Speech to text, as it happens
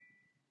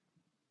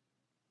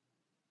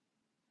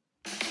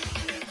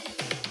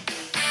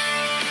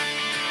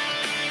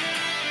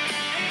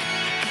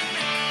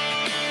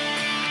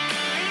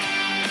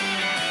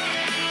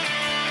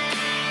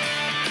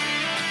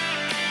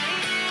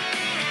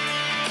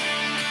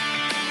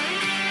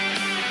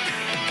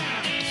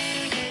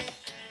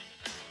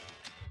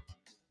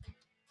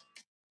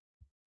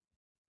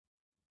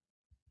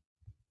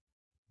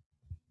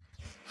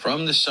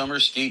From the Summer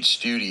Skate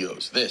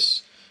Studios,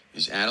 this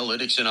is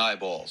Analytics and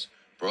Eyeballs,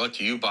 brought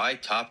to you by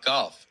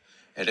Topgolf.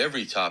 At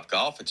every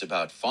Topgolf, it's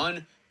about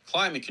fun,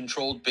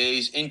 climate-controlled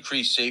bays,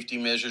 increased safety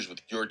measures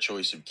with your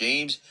choice of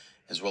games,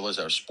 as well as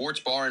our sports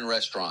bar and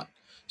restaurant.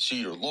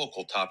 See your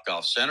local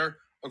Topgolf center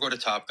or go to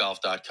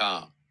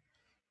Topgolf.com.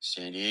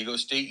 San Diego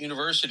State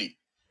University,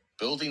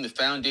 building the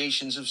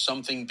foundations of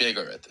something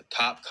bigger at the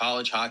top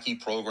college hockey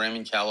program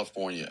in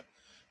California.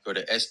 Go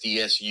to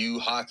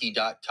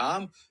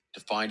sdsuhockey.com to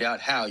find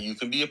out how you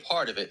can be a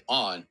part of it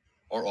on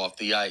or off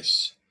the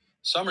ice.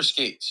 Summer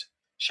skates,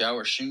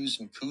 shower shoes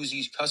and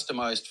koozies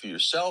customized for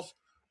yourself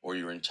or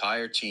your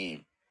entire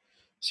team.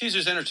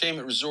 Caesars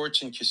Entertainment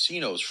Resorts and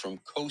Casinos from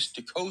coast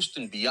to coast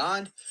and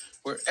beyond.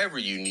 Wherever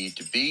you need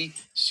to be,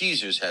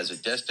 Caesars has a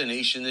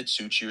destination that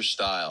suits your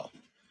style.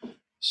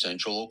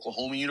 Central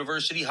Oklahoma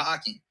University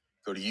Hockey.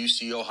 Go to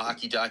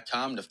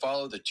ucohockey.com to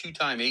follow the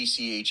two-time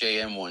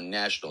ACHA M1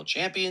 national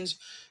champions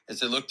as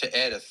they look to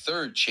add a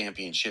third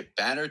championship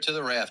banner to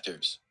the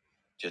rafters.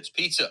 Jets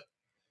Pizza.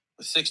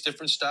 With 6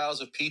 different styles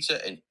of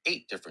pizza and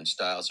 8 different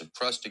styles of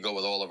crust to go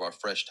with all of our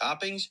fresh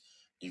toppings,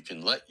 you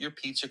can let your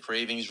pizza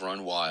cravings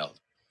run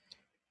wild.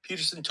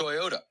 Peterson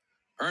Toyota,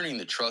 earning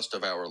the trust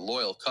of our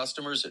loyal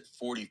customers at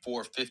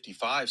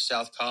 4455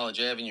 South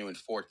College Avenue in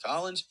Fort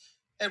Collins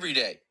every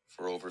day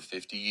for over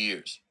 50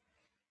 years.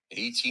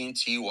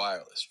 AT&T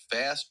Wireless,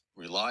 fast,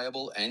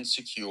 reliable, and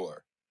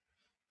secure.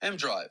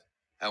 M-Drive,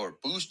 our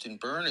boost and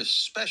burn is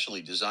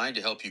specially designed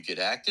to help you get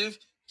active,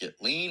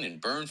 get lean,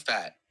 and burn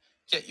fat.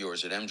 Get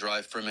yours at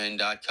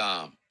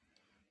mdriveformen.com.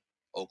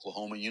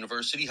 Oklahoma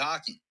University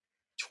Hockey,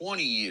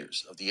 20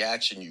 years of the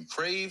action you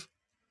crave,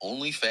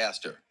 only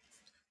faster.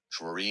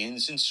 Drury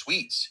Inns and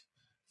Suites.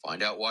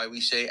 Find out why we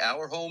say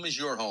our home is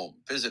your home.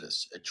 Visit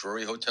us at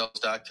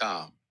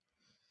druryhotels.com.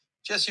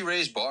 Jesse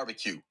Ray's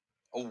Barbecue,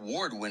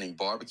 award-winning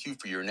barbecue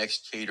for your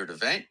next catered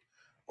event,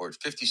 or at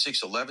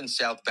 5611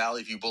 South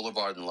Valley View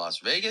Boulevard in Las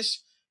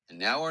Vegas, and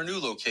now our new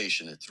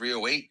location at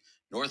 308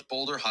 North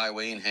Boulder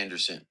Highway in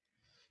Henderson.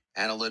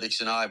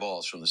 Analytics and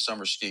Eyeballs from the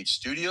Summer Skate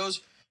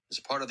Studios is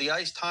part of the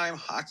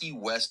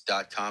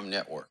IcetimeHockeyWest.com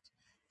network.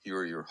 Here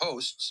are your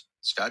hosts,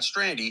 Scott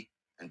Strandy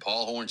and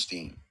Paul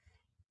Hornstein.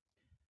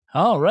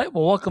 All right.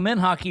 Well, welcome in,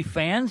 hockey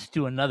fans,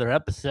 to another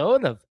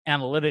episode of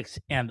Analytics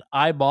and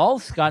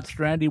Eyeballs. Scott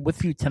Strandy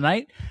with you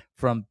tonight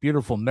from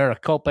beautiful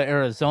Maricopa,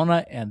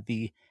 Arizona, and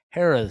the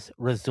Harrah's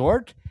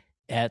Resort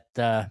at,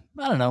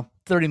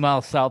 30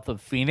 miles south of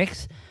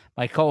Phoenix.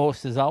 My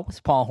co-host, as always,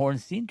 Paul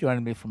Hornstein,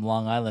 joining me from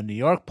Long Island, New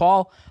York.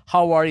 Paul,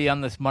 how are you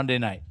on this Monday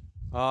night?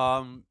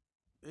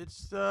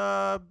 It's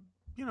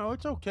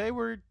it's okay.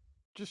 We're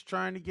just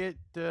trying to get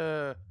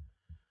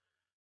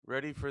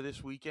ready for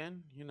this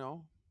weekend,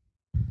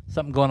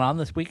 Something going on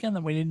this weekend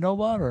that we need to know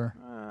about, or?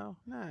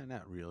 Nah,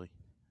 not really.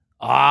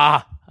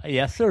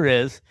 Yes, there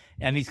is.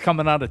 And he's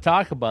coming on to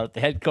talk about it. The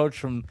head coach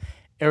from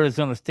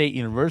Arizona State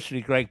University,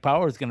 Greg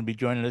Powers, is going to be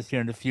joining us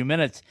here in a few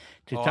minutes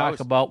to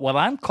talk about what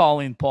I'm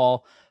calling,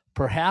 Paul,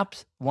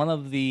 perhaps one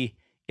of the,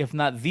 if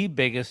not the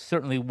biggest,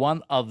 certainly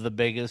one of the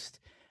biggest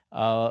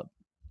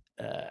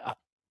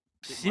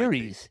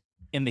series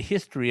in the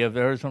history of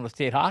Arizona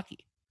State hockey.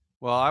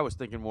 Well, I was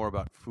thinking more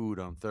about food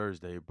on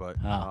Thursday, but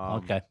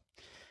okay.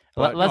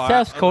 Let's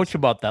ask Coach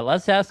about that.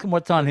 Let's ask him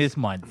what's on his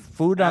mind.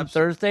 Food on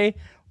Thursday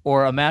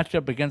or a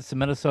matchup against the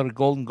Minnesota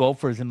Golden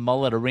Gophers in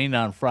Mullet Arena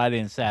on Friday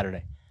and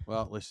Saturday?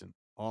 Well, listen,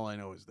 all I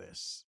know is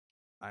this.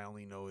 I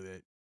only know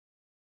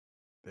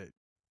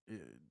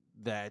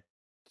that's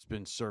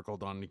been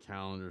circled on the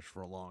calendars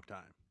for a long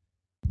time.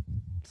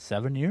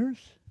 7 years?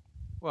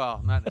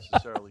 Well, not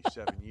necessarily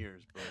 7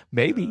 years, but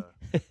maybe.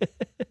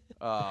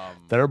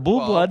 They're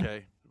blue blood.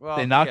 Okay. Well,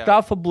 they knocked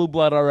off a blue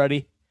blood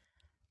already.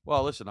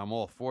 Well, listen, I'm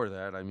all for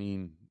that. I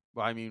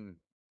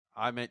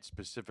meant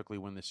specifically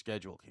when the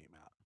schedule came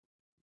out.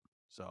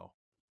 So,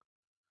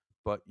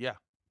 but yeah,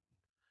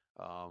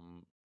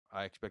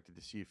 I expected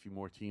to see a few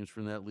more teams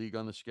from that league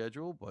on the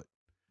schedule, but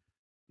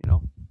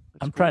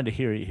I'm trying to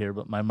hear you here,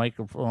 but my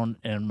microphone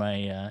and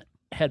my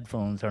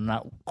headphones are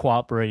not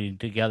cooperating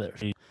together.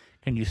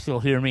 Can you still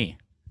hear me?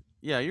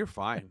 Yeah, you're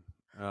fine.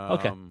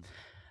 Okay.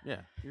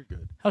 Yeah, you're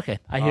good. Okay,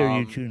 I hear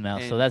you too now,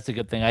 so that's a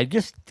good thing. I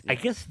guess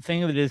the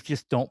thing of it is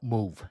just don't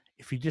move.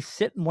 If you just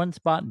sit in one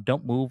spot and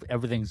don't move,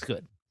 everything's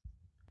good.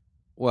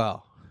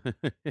 Well,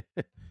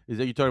 is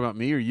that you talking about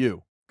me or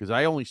you? Because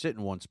I only sit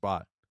in one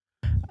spot.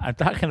 I'm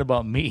talking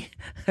about me.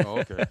 Oh,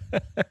 okay.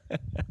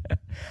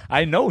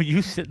 I know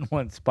you sit in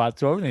one spot,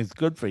 so everything's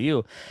good for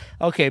you.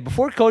 Okay,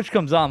 before Coach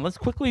comes on, let's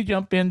quickly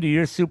jump into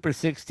your Super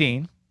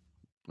 16.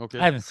 Okay.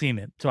 I haven't seen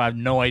it, so I have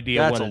no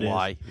idea what it is. That's a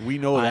lie. We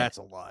know that's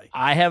a lie.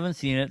 I haven't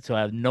seen it, so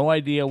I have no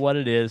idea what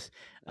it is.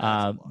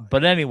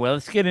 But anyway,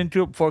 let's get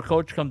into it before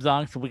Coach comes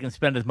on so we can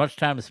spend as much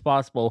time as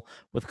possible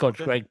with Coach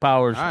Greg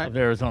Powers of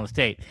Arizona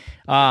State.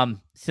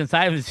 Since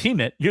I haven't seen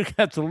it, you're going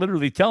to have to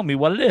literally tell me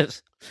what it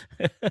is.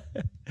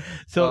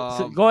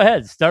 So go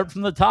ahead. Start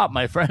from the top,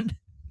 my friend.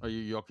 Are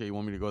you okay? You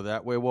want me to go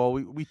that way? Well,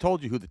 we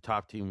told you who the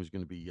top team was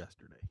going to be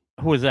yesterday.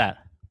 Who was that?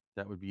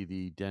 That would be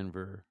the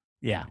Denver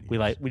Yeah,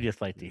 Anyways. we just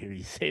like to hear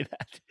you say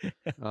that.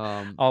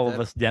 Um, All of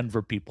that- us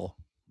Denver people.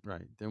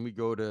 Right. Then we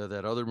go to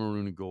that other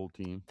maroon and gold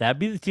team. That'd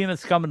be the team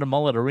that's coming to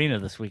Mullet Arena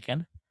this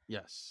weekend.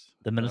 Yes.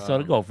 The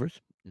Minnesota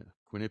Gophers. Yeah.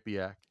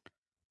 Quinnipiac,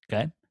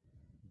 Okay.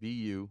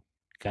 BU,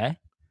 Okay.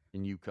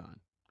 and UConn,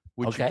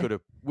 which Okay.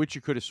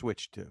 you could have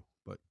switched to,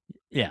 but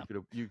Yeah.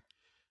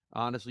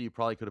 honestly, you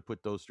probably could have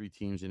put those three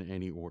teams in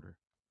any order.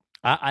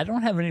 I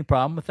don't have any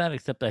problem with that,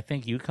 except I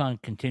think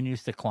UConn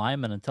continues to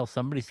climb, and until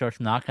somebody starts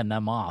knocking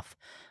them off,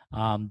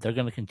 they're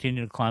going to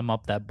continue to climb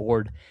up that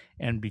board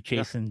and be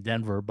chasing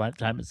Denver by the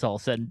time it's all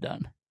said and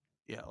done.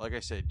 Yeah, like I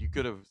said, you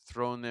could have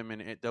thrown them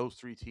in those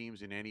three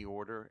teams in any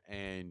order,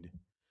 and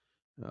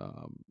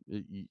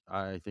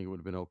I think it would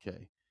have been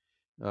okay.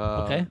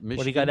 Okay. Michigan,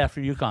 What do you got after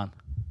UConn?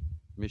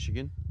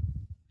 Michigan,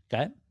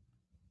 Okay.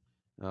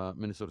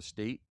 Minnesota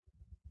State,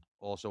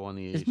 also on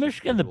the Is ASU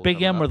Michigan the schedule big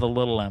coming M or up. the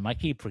little M? I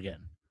keep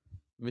forgetting.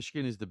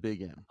 Michigan is the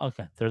big M.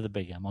 Okay, they're the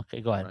big M.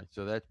 Okay, go ahead. Right.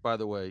 So that's, by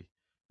the way,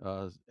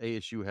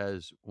 ASU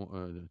has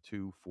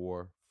 2,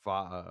 4,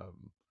 5,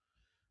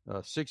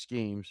 6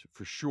 games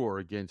for sure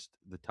against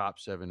the top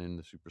 7 in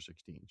the Super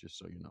 16. Just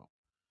so you know.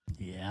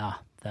 Yeah,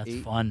 that's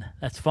 8 fun.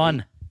 That's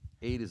fun.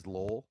 8 is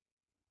Lowell.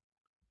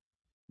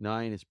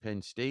 9 is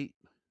Penn State.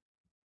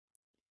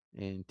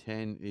 And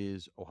 10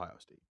 is Ohio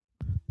State.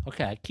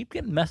 Okay, I keep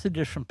getting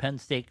messages from Penn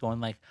State going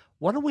like,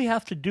 "What do we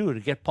have to do to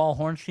get Paul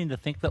Hornstein to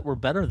think that we're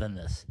better than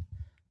this?"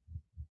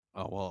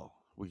 Oh, well,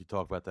 we could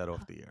talk about that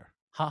off the air.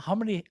 How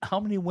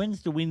many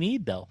wins do we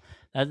need though?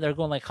 They're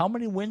going like, how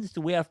many wins do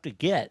we have to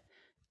get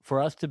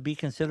for us to be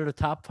considered a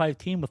top 5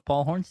 team with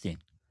Paul Hornstein?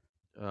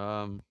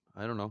 I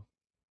don't know.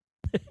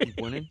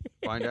 Keep winning.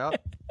 Find out.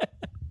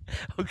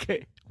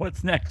 Okay,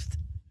 what's next?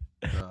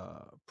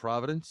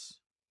 Providence,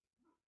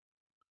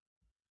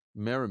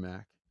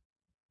 Merrimack,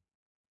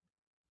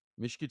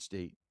 Michigan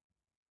State,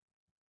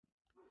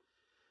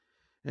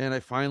 and I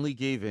finally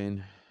gave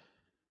in.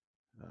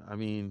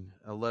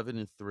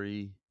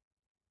 11-3.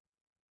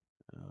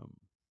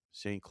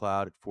 St.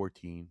 Cloud at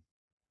 14.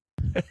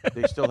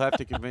 They still have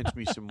to convince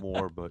me some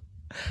more, but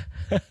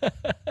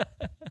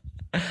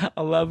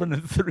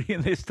 11-3,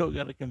 and they still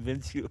got to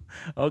convince you.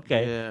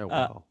 Okay. Yeah,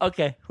 well.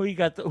 Okay. Who you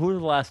got? Who are the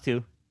last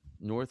two?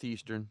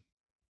 Northeastern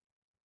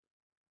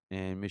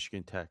and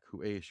Michigan Tech, who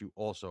ASU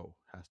also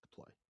has to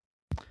play.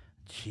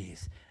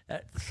 Jeez.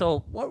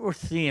 So what we're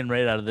seeing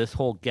right out of this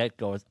whole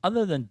get-go is,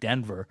 other than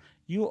Denver,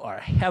 you are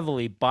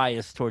heavily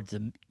biased towards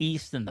the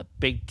East and the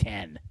Big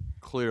Ten.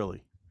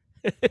 Clearly.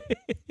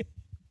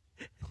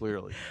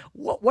 Clearly.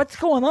 What's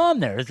going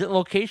on there? Is it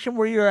location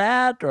where you're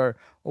at, or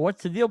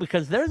what's the deal?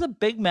 Because there's a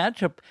big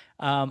matchup.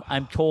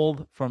 I'm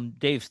told from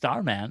Dave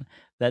Starman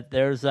that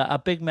there's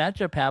a big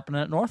matchup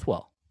happening at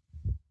Northwell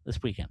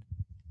this weekend.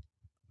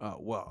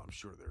 Well, I'm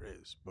sure there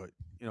is, but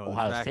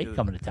Ohio State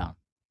coming to town.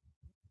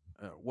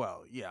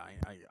 Well, yeah,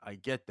 I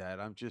get that.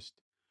 I'm just.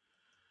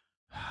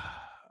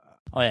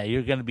 Oh yeah,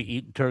 you're going to be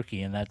eating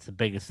turkey, and that's the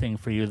biggest thing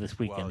for you this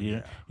weekend. Well,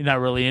 You're not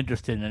really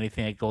interested in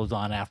anything that goes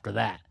on after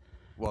that.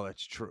 Well,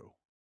 that's true.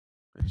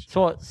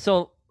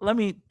 So let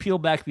me peel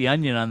back the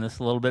onion on this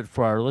a little bit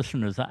for our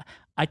listeners.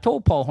 I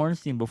told Paul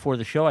Hornstein before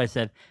the show, I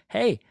said,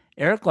 hey,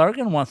 Eric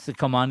Larkin wants to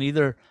come on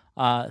either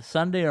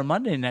Sunday or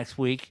Monday next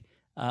week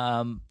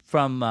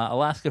from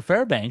Alaska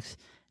Fairbanks.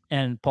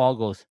 And Paul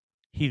goes,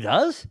 he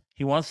does?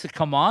 He wants to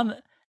come on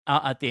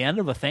at the end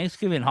of a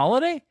Thanksgiving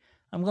holiday?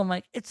 I'm going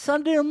like, it's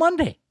Sunday or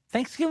Monday.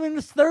 Thanksgiving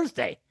is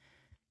Thursday.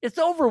 It's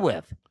over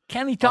with.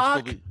 Can he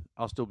talk?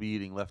 I'll still be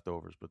eating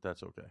leftovers, but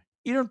that's okay.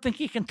 You don't think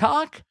he can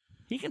talk?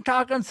 He can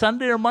talk on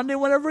Sunday or Monday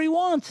whenever he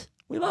wants.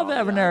 We love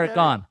having Eric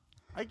on.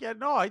 I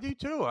do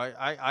too.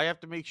 I have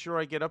to make sure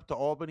I get up to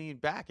Albany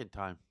and back in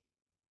time.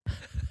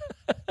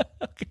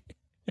 Okay.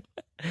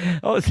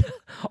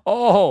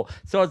 Oh,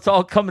 so it's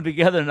all coming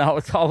together now.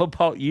 It's all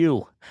about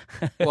you.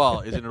 Well,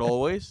 isn't it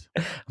always?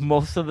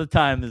 Most of the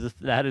time,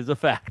 that is a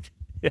fact.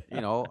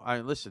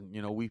 Listen,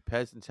 we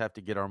peasants have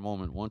to get our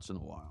moment once in a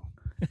while.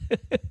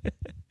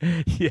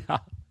 Yeah.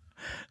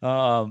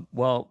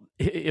 Well,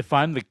 if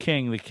I'm the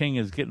king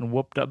is getting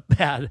whooped up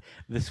bad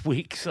this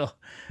week. So,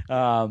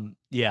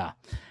 yeah.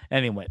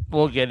 Anyway,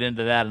 we'll get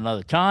into that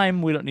another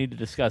time. We don't need to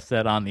discuss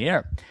that on the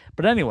air.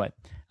 But anyway,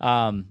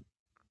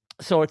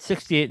 so it's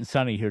 68 and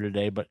sunny here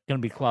today, but going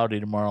to be cloudy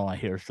tomorrow, I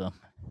hear. So,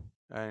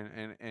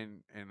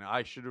 and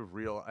I should have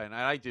and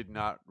I did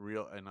not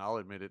and I'll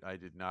admit it, I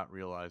did not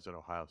realize that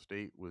Ohio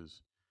State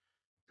was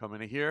coming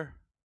to here.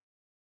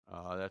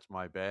 That's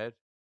my bad.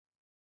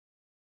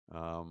 I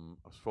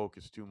was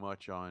focused too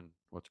much on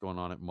what's going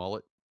on at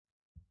Mullet.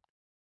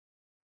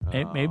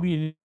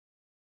 Maybe.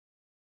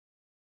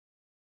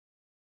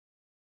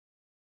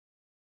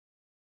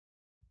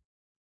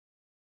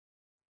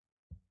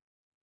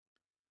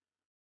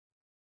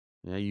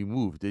 Yeah, you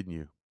moved, didn't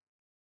you?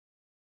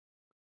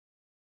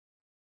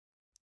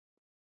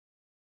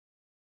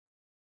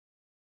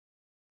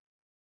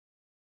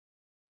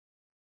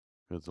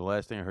 Because the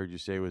last thing I heard you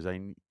say was,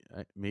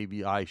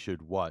 maybe I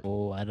should what?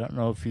 Oh, I don't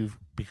know if you've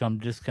become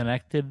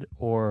disconnected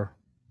or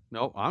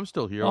No, I'm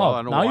still here. Oh, Well,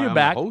 I don't know now why you're I'm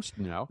back. the host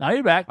now. Now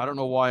you're back. I don't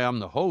know why I'm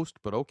the host,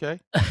 but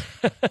okay.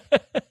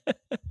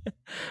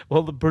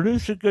 Well, the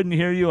producer couldn't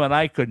hear you and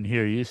I couldn't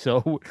hear you,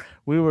 so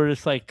we were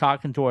just like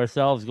talking to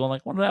ourselves, going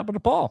like, "What happened to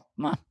Paul?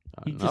 Nah,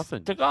 he Nothing.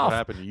 just took off." What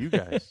happened to you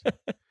guys?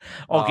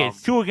 Okay,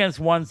 it's 2 against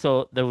 1,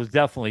 so there was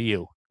definitely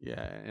you.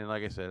 Yeah, and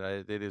like I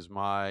said, it is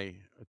my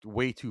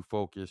way too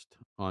focused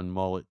on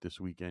Mullet this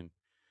weekend.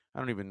 I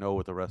don't even know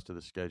what the rest of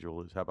the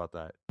schedule is. How about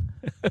that?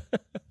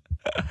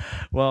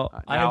 Well,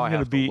 now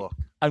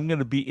I'm going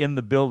to be in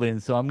the building,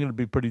 so I'm going to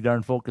be pretty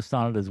darn focused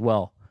on it as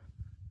well.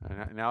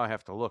 And now I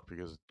have to look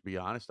because, to be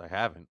honest, I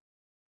haven't.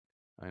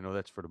 I know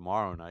that's for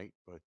tomorrow night,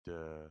 but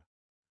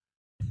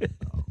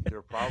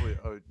they're probably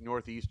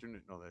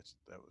Northeastern. No, that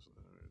was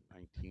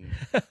 19.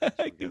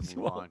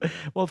 So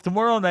well,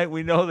 tomorrow night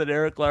we know that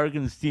Eric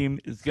Larkin's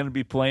team is going to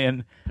be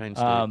playing Penn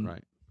State,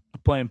 right?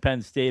 Playing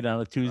Penn State on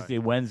a Tuesday,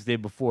 right. Wednesday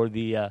before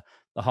the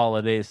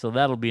holidays, so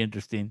that'll be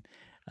interesting.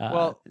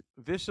 Well,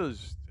 this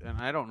is, and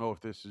I don't know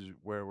if this is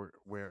where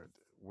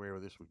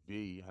this would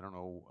be. I don't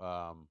know.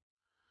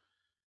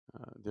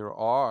 There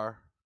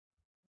are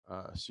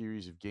a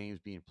series of games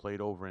being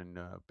played over in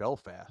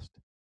Belfast,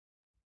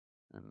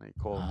 and they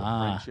call it the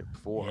Friendship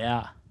Four.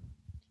 Yeah.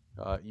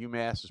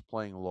 UMass is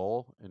playing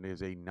Lowell, and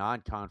there's a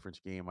non-conference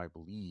game, I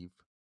believe.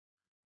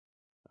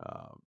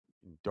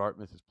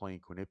 Dartmouth is playing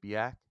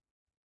Quinnipiac.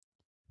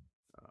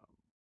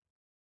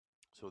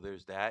 So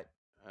there's that.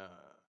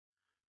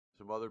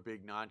 Some other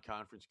big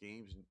non-conference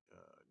games.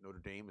 Notre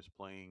Dame is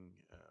playing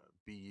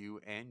BU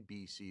and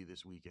BC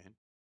this weekend.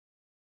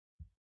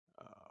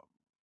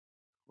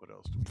 What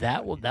else?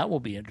 That will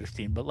be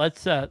interesting. But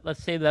let's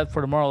save that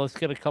for tomorrow. Let's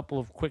get a couple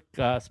of quick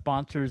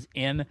sponsors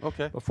in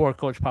before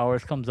Coach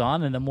Powers comes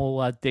on, and then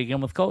we'll dig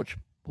in with Coach.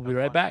 We'll be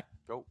right back.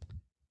 Go.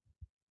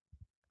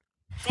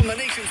 From the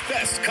nation's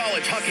best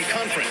college hockey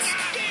conference.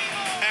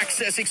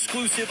 Access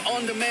exclusive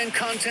on-demand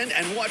content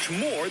and watch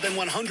more than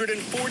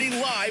 140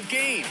 live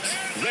games.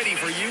 Ready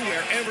for you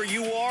wherever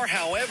you are,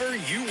 however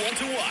you want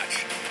to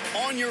watch.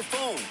 On your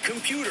phone,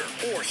 computer,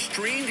 or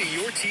stream to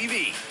your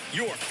TV.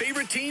 Your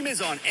favorite team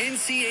is on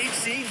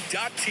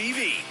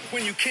NCHC.TV.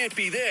 When you can't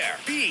be there,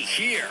 be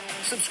here.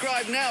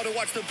 Subscribe now to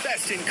watch the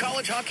best in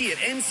college hockey at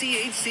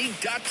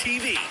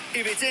NCHC.TV.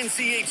 If it's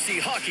NCHC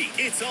hockey,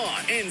 it's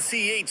on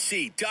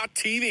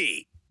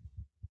NCHC.TV.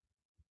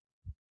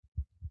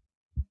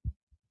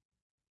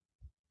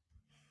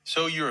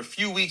 So you're a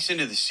few weeks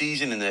into the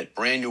season and that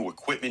brand new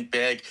equipment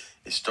bag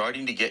is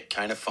starting to get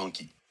kind of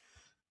funky.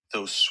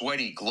 Those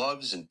sweaty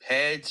gloves and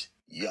pads,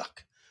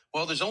 yuck.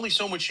 Well, there's only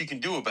so much you can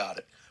do about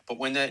it. But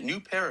when that new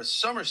pair of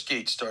summer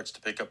skates starts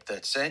to pick up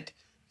that scent,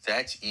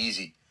 that's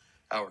easy.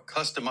 Our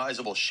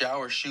customizable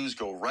shower shoes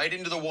go right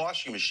into the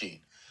washing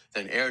machine,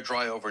 then air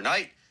dry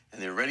overnight,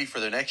 and they're ready for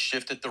the next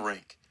shift at the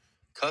rink.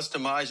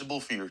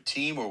 Customizable for your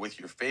team or with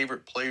your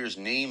favorite player's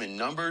name and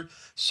number,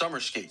 summer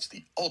skates,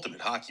 the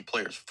ultimate hockey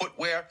player's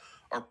footwear,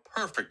 are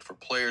perfect for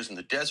players in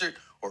the desert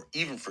or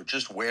even for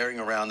just wearing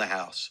around the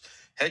house.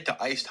 Head to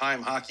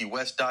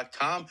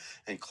IceTimeHockeyWest.com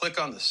and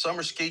click on the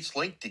Summer Skates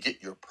link to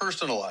get your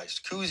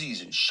personalized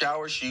koozies and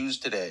shower shoes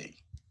today.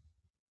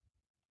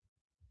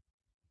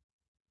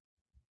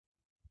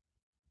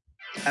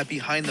 At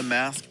Behind the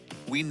Mask,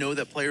 we know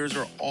that players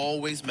are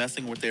always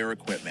messing with their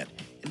equipment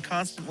and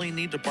constantly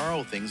need to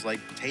borrow things like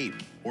tape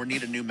or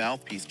need a new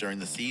mouthpiece during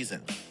the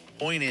season.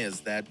 Point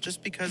is that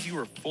just because you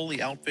are fully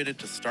outfitted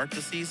to start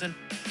the season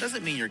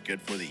doesn't mean you're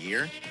good for the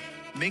year.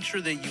 Make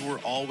sure that you are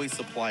always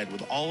supplied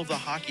with all of the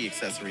hockey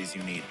accessories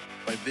you need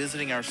by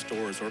visiting our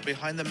stores or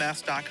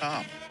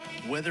BehindTheMask.com.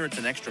 Whether it's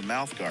an extra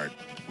mouth guard,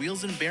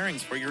 wheels and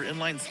bearings for your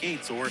inline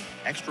skates, or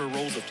extra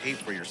rolls of tape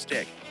for your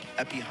stick,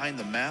 at Behind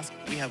the Mask,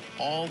 we have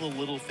all the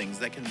little things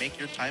that can make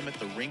your time at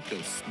the rink go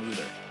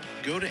smoother.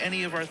 Go to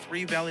any of our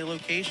 3 Valley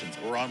locations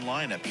or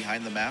online at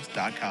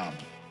BehindTheMask.com.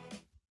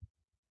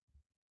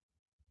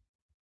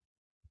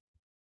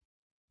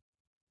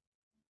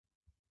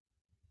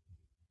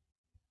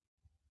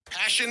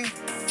 Passion,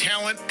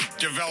 talent,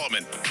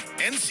 development.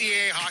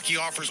 NCAA hockey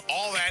offers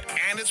all that,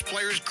 and its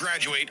players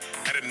graduate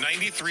at a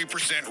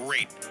 93%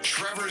 rate.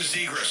 Trevor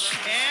Zegras.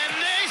 And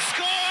they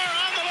score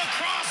on the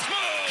lacrosse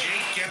move.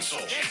 Jake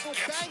Gensel. Gensel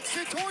banks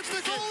it towards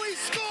the goal. He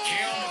scores.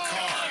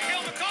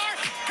 Cale Makar.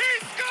 He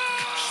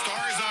scores.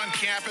 Stars on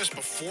campus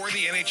before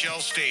the NHL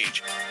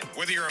stage.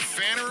 Whether you're a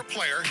fan or a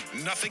player,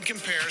 nothing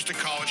compares to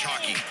college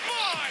hockey.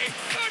 My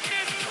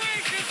goodness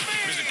gracious me.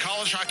 Visit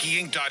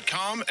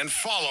collegehockeyinc.com and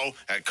follow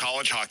at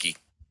College Hockey.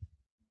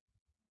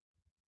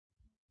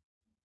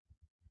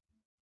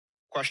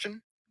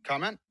 Question?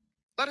 Comment?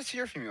 Let us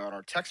hear from you on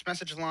our text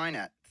message line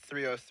at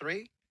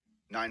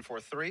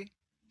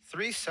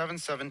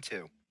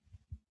 303-943-3772.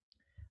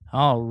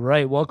 All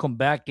right, welcome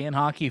back in,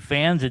 hockey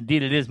fans.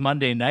 Indeed, it is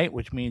Monday night,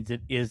 which means it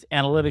is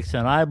Analytics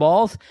and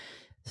Eyeballs.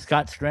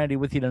 Scott Strandy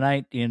with you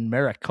tonight in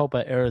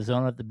Maricopa,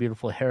 Arizona at the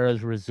beautiful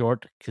Harrah's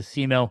Resort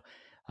Casino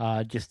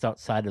just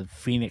outside of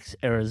Phoenix,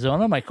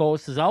 Arizona. My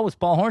co-host is always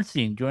Paul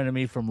Hornstein, joining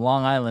me from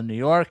Long Island, New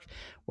York,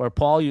 where,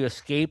 Paul, you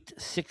escaped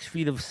 6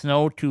 feet of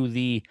snow to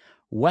the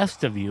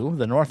west of you,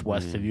 the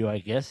northwest of you, I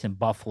guess, in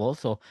Buffalo.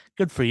 So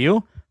good for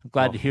you. I'm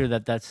glad to hear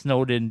that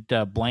snow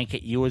didn't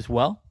blanket you as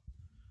well.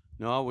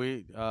 No,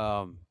 we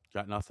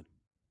got nothing,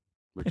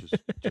 which is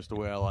just the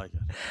way I like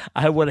it.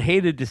 I would have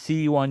hated to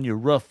see you on your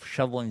roof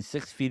shoveling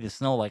 6 feet of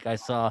snow like I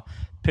saw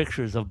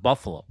pictures of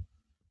Buffalo.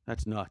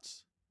 That's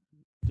nuts.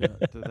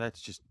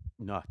 That's just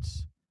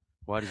nuts.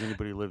 Why does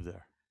anybody live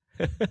there?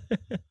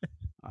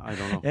 I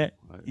don't know.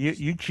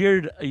 You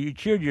cheered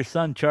your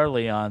son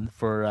Charlie on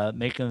for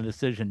making the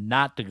decision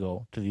not to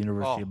go to the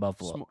University of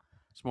Buffalo.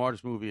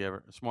 Smartest movie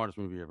ever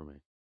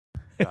made.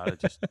 God,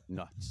 it's just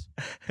nuts.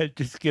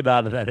 Just get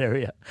out of that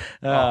area.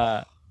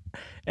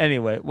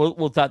 Anyway,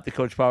 we'll talk to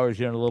Coach Powers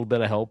here in a little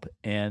bit, I hope,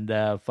 and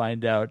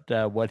find out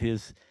what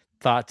his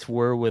thoughts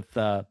were with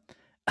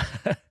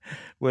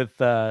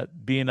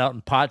being out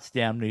in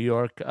Potsdam, New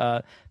York.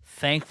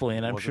 Thankfully,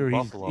 and I'm sure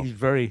he's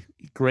very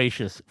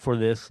gracious for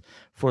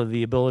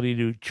the ability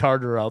to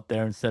charter out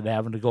there instead of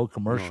having to go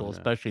commercial,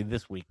 especially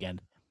this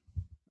weekend.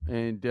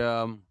 And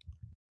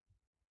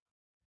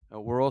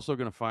we're also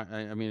going to find.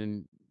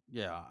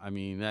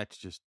 That's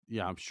just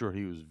I'm sure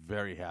he was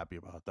very happy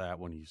about that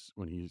when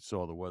he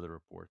saw the weather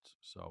reports.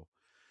 So,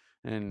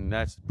 and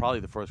that's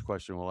probably the first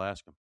question we'll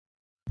ask him.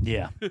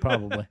 Yeah,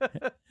 probably.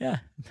 Yeah,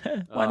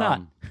 why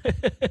not?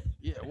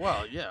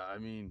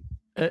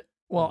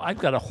 Well, I've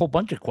got a whole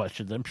bunch of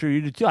questions. I'm sure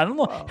you do too. I don't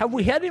know. Have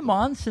we had him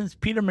on since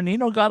Peter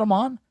Menino got him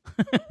on?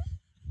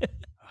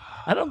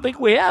 I don't think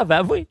we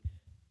have we?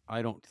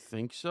 I don't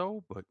think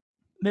so, but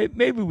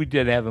maybe we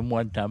did have him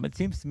one time. It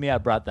seems to me I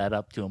brought that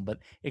up to him, but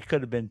it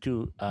could have been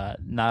too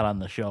not on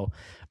the show.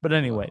 But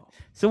anyway,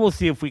 so we'll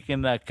see if we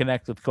can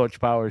connect with Coach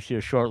Powers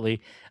here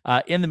shortly.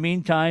 In the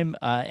meantime,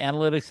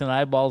 Analytics and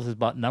Eyeballs is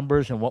about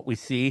numbers and what we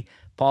see.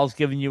 Paul's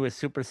giving you a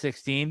Super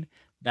 16.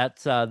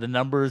 That's the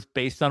numbers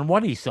based on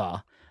what he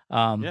saw.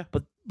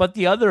 But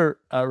the other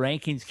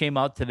rankings came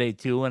out today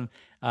too, and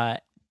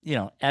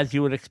as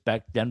you would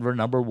expect, Denver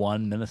number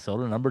 1,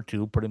 Minnesota number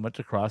 2, pretty much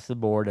across the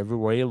board.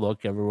 Everywhere you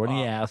look, everywhere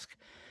you ask.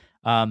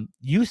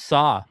 You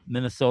saw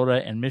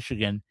Minnesota and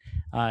Michigan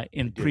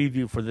in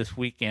preview for this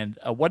weekend.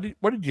 What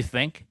did you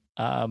think?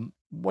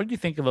 What did you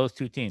think of those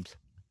two teams?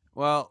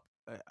 Well,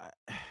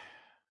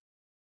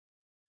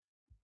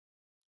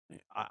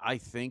 I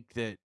think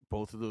that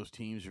both of those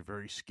teams are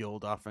very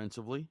skilled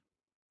offensively.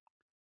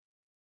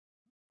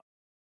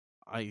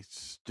 I'm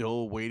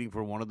still waiting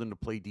for one of them to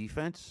play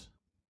defense.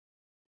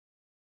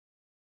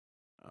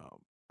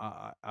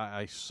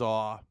 I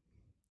saw,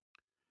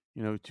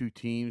 two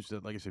teams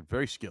that, like I said,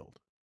 very skilled,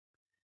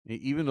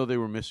 even though they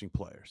were missing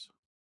players,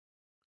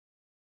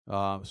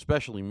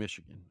 especially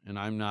Michigan. And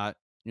I'm not,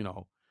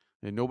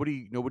 and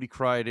nobody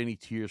cried any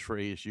tears for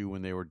ASU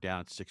when they were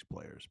down 6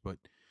 players. But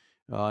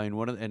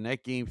in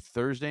that game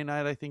Thursday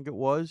night, I think it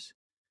was,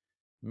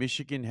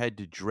 Michigan had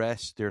to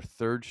dress their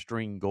third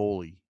string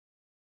goalie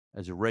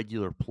as a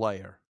regular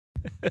player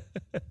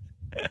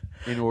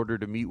in order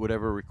to meet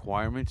whatever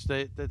requirements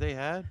that they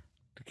had.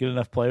 To get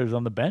enough players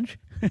on the bench?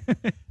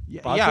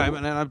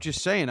 And I'm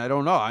just saying, I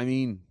don't know. I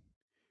mean,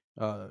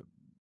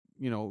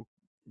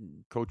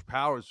 Coach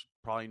Powers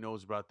probably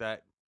knows about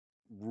that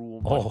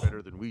rule much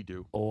better than we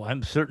do. Oh,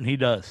 I'm certain he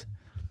does.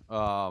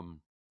 Not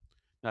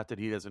that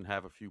he doesn't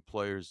have a few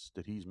players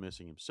that he's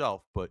missing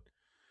himself, but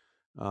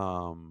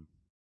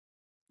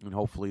and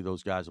hopefully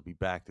those guys will be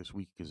back this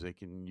week because they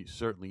can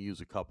certainly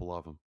use a couple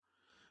of them.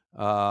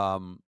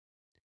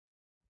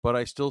 But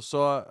I still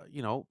saw,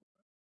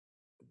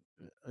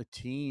 a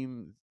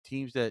teams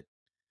that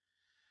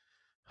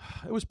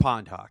it was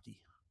pond hockey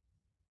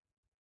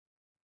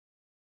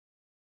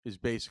is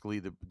basically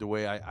the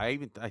way I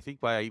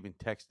think I even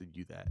texted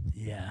you that.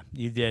 Yeah,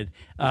 you did.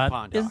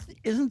 Pond hockey.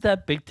 Isn't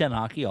that Big Ten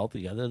hockey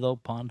altogether though?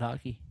 Pond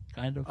hockey,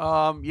 kind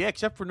of. Yeah,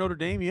 except for Notre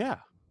Dame, yeah.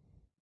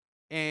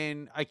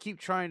 And I keep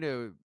trying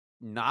to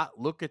not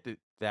look at it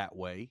that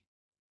way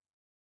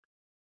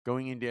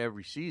going into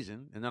every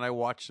season, and then I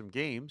watch some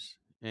games,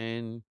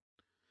 and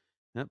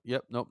nope,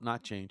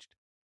 not changed.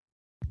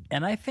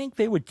 And I think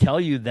they would tell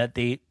you that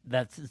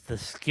that's the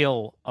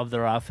skill of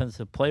their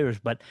offensive players.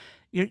 But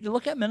you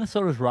look at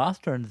Minnesota's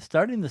roster, and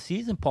starting the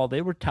season, Paul,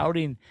 they were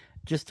touting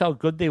just how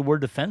good they were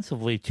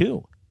defensively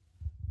too.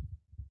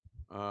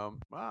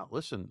 Wow,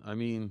 listen, I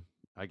mean,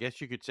 I guess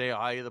you could say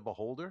eye of the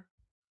beholder,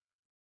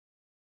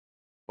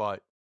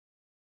 but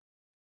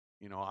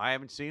I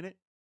haven't seen it.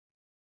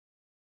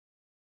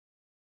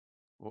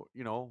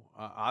 Well,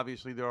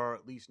 obviously there are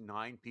at least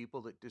 9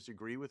 people that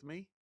disagree with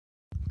me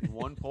in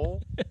one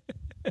poll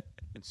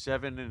and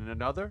 7 in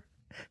another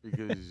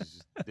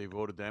because they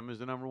voted them as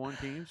the number 1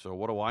 team. So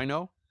what do I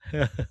know?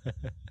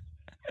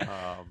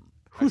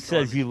 Who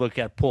says you look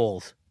at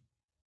polls?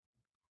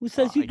 Who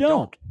says you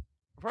don't?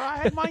 I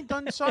had mine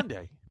done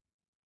Sunday.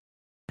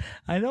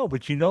 I know,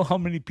 but you know how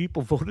many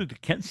people voted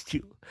against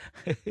you.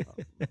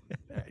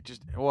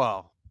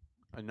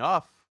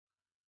 Enough.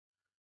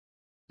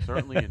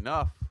 Certainly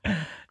enough.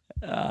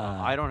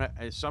 I don't.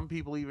 Some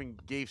people even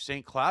gave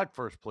St. Cloud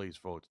first place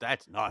votes.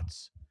 That's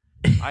nuts.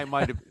 I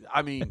might have.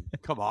 I mean,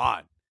 come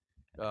on.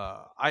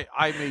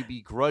 I may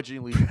be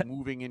grudgingly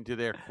moving into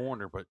their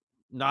corner, but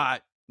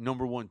not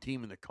number one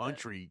team in the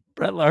country.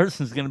 Brett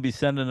Larson's going to be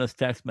sending us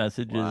text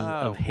messages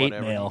Wow, of hate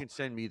whatever. mail. You can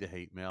send me the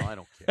hate mail. I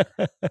don't care.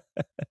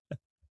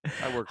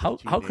 I work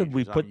with How could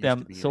we teenagers. I'm put used them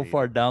to being so hated.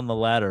 far down the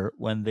ladder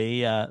when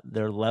they're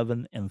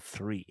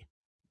 11-3?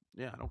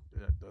 Yeah, I don't.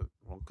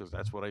 Well, because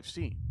that's what I've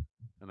seen,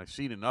 and I've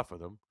seen enough of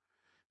them.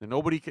 And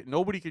nobody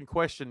can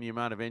question the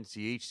amount of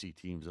NCHC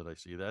teams that I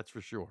see. That's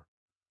for sure.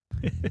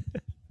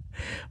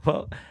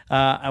 Well,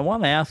 I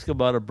want to ask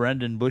about a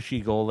Brendan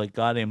Bushy goal that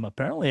got him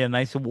apparently a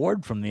nice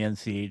award from the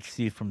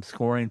NCHC from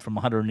scoring from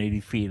 180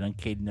 feet on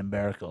Caden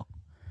Mbarico.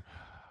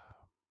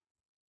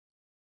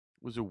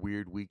 It was a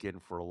weird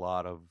weekend for a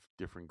lot of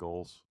different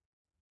goals,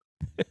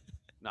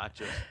 not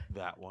just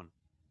that one.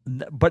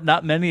 But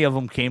not many of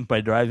them came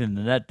by driving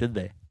the net, did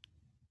they?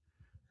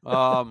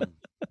 The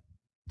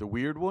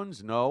weird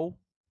ones, no.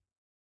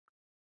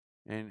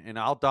 And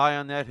I'll die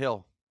on that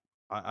hill.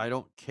 I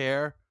don't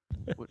care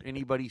what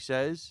anybody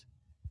says.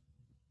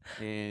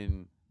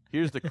 And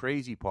here's the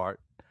crazy part.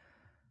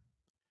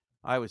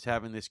 I was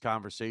having this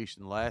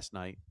conversation last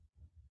night.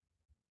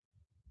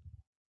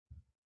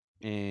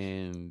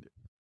 And,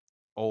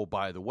 oh,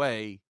 by the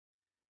way,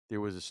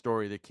 there was a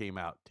story that came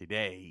out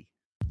today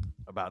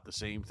about the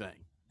same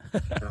thing.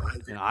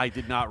 And I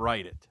did not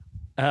write it.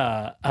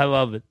 I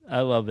love it. I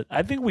love it.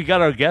 I think we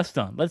got our guest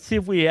on. Let's see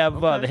if we have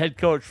the head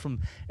coach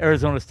from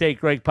Arizona State,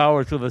 Greg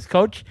Powers, with us.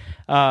 Coach,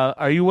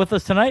 are you with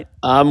us tonight?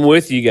 I'm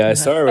with you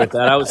guys. Sorry about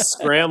that. I was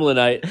scrambling.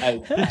 I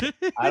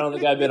don't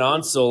think I've been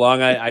on so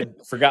long. I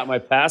forgot my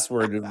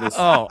password of this.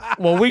 Oh,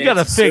 well, we got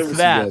to fix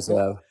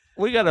that.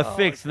 We got to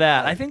fix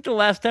that. God. I think the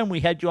last time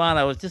we had you on,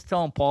 I was just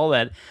telling Paul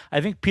that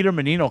I think Peter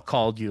Menino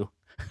called you.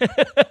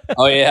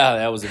 Oh, yeah.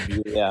 That was a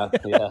beauty. Yeah.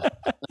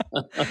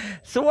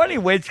 So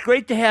anyway, it's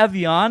great to have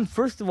you on.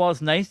 First of all,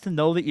 it's nice to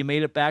know that you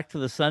made it back to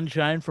the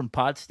sunshine from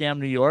Potsdam,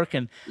 New York.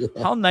 And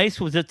how nice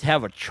was it to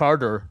have a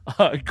charter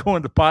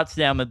going to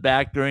Potsdam and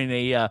back during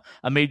a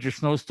major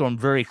snowstorm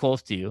very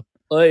close to you?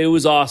 It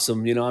was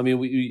awesome. You know, I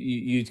mean,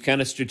 you kind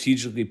of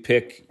strategically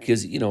pick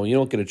because, you know, you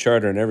don't get a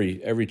charter on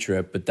every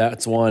trip, but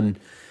that's one.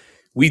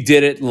 We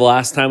did it the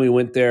last time we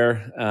went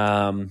there,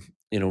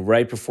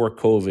 right before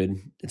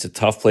COVID. It's a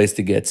tough place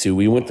to get to.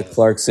 We went to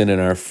Clarkson in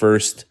our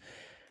first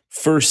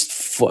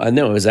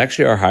it was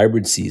actually our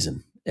hybrid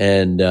season.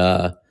 And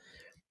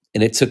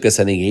it took us,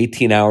 I think,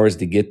 18 hours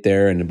to get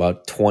there and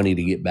about 20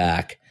 to get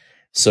back.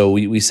 So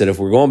we said, if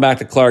we're going back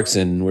to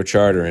Clarkson, we're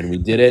chartering. We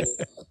did it.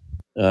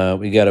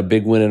 We got a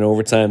big win in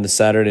overtime the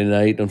Saturday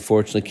night.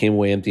 Unfortunately, came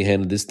away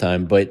empty-handed this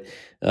time, but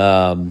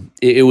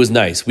it was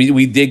nice.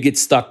 We did get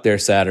stuck there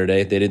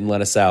Saturday. They didn't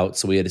let us out,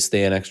 so we had to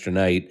stay an extra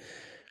night.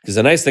 Because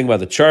the nice thing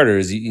about the charter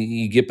is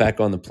you get back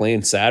on the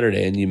plane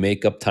Saturday and you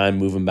make up time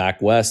moving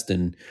back west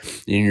and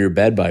in your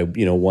bed by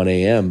 1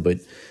 a.m. But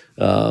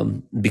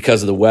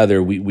because of the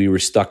weather, we were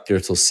stuck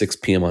there till 6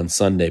 p.m. on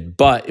Sunday.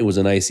 But it was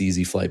a nice,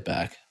 easy flight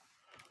back.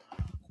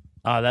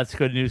 That's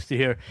good news to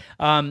hear.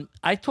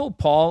 I told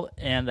Paul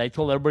and I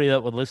told everybody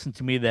that would listen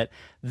to me that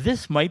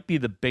this might be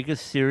the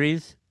biggest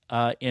series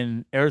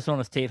in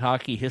Arizona State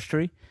hockey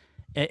history.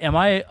 Am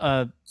I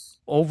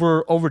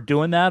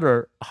overdoing that,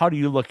 or how do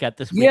you look at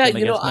this weekend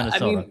against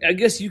Minnesota? I mean, I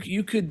guess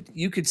you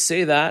could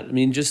say that. I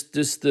mean, just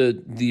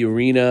the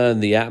arena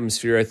and the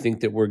atmosphere I think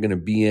that we're going to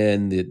be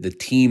in, the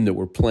team that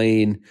we're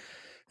playing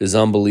is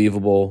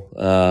unbelievable.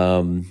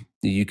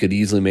 You could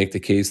easily make the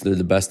case they're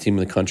the best team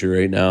in the country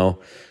right now.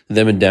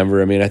 Them in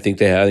Denver. I mean, I think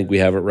we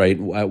have it right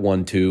at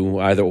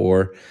 1-2, either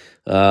or.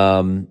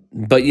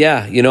 But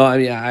yeah,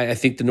 I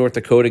think the North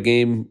Dakota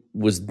game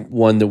was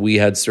one that we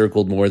had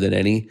circled more than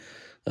any,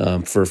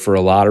 for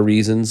a lot of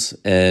reasons.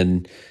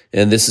 And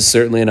this is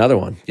certainly another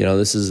one.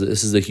 This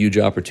is a huge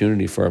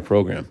opportunity for our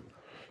program.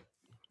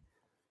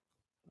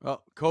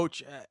 Well,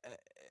 Coach,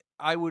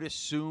 I would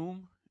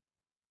assume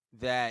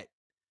that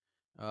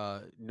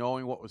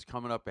knowing what was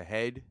coming up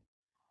ahead,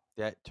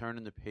 that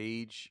turning the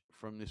page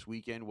from this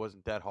weekend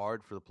wasn't that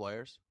hard for the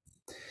players.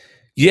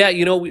 Yeah,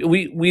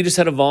 we just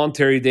had a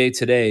voluntary day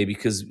today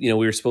because we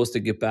were supposed to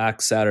get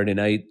back Saturday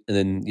night, and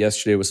then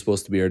yesterday was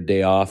supposed to be our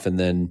day off, and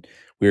then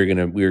we were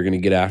gonna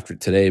get after it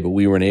today, but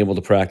we weren't able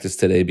to practice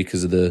today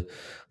because of the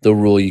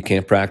rule you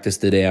can't practice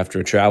the day after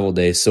a travel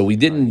day. So we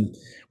didn't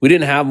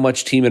have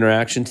much team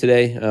interaction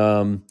today.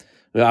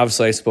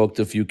 Obviously, I spoke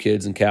to a few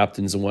kids and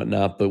captains and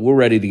whatnot, but we're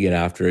ready to get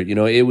after it.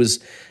 It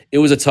was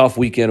a tough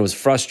weekend. It was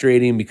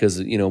frustrating because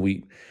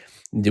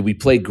did we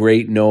play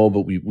great? No,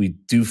 but we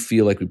do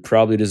feel like we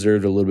probably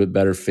deserved a little bit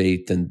better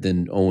fate than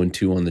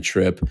 0-2 on the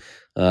trip.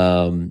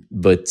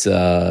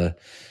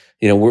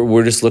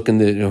 We're just looking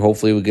to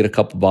hopefully we get a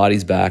couple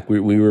bodies back.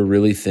 We were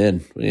really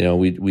thin.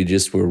 We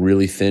just were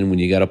really thin when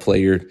you got to play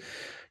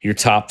your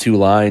top two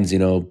lines.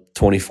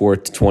 24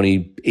 to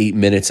 28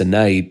 minutes a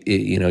night.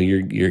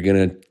 You're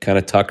gonna kind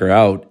of tucker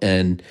out,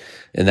 and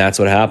that's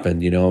what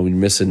happened. We're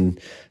missing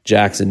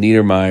Jackson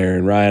Niedermeyer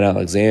and Ryan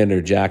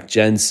Alexander, Jack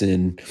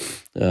Jensen.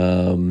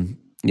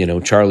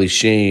 Charlie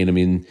Shane. I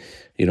mean,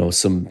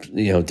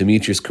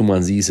 Demetrius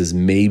Koumanzis is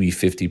maybe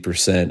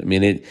 50%. I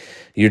mean,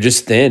 you're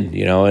just thin,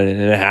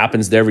 and it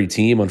happens to every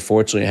team.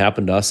 Unfortunately, it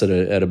happened to us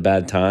at a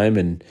bad time.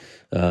 And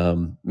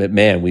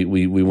man,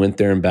 we went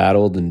there and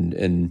battled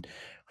and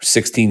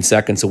 16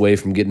 seconds away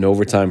from getting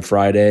overtime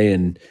Friday.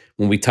 And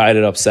when we tied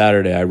it up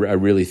Saturday, I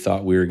really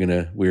thought we were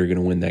gonna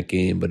win that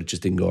game, but it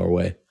just didn't go our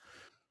way.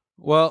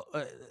 Well,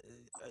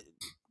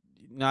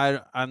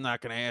 now I'm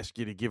not going to ask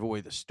you to give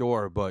away the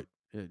store, but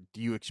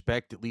do you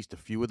expect at least a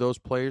few of those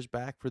players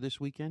back for this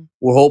weekend?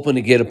 We're hoping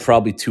to get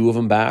probably 2 of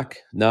them back,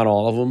 not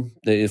all of them,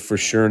 for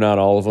sure, not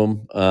all of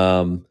them.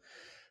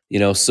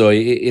 So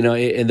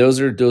and those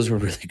are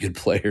really good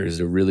players.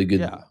 They're really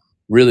good. Yeah.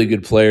 Really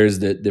good players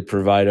that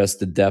provide us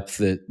the depth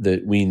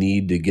that we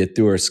need to get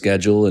through our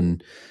schedule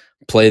and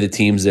play the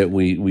teams that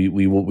we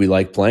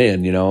like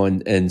playing,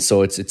 and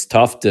so it's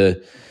tough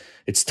to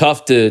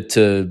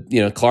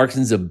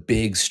Clarkson's a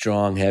big,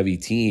 strong, heavy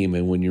team,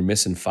 and when you're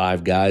missing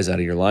 5 guys out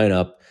of your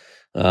lineup,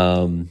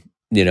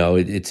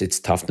 it's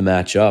tough to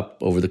match up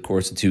over the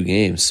course of 2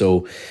 games.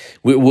 So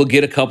we'll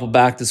get a couple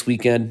back this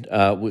weekend.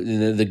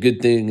 The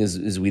good thing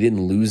is we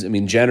didn't lose. I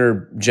mean,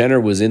 Jenner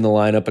was in the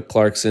lineup at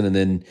Clarkson, and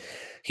then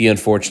he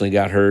unfortunately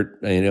got hurt,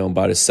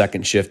 about his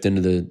second shift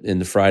into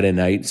the Friday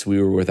night. So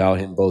we were without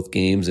him both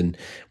games, and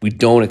we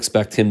don't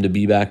expect him to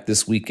be back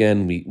this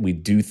weekend. We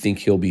do think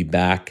he'll be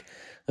back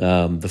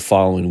the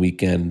following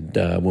weekend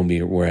when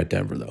we're at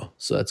Denver, though.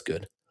 So that's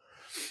good.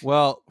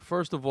 Well,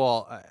 first of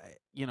all,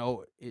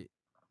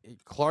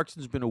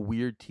 Clarkson's been a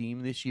weird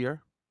team this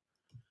year.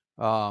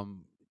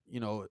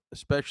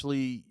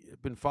 Especially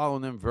been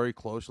following them very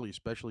closely,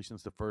 especially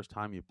since the first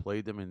time you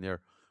played them, and they're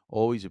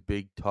always a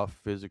big, tough,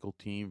 physical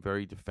team,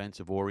 very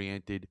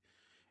defensive-oriented.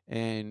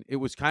 And it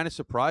was kind of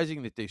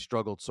surprising that they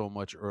struggled so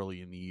much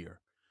early in the year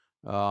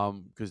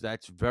because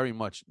that's very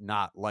much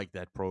not like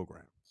that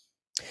program.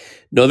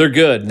 No, they're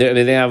good.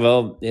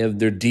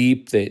 They're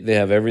deep. They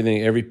have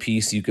everything, every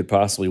piece you could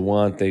possibly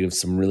want. They have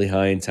some really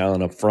high-end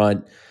talent up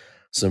front,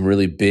 some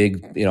really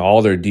big,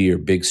 all their D are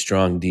big,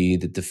 strong D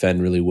that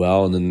defend really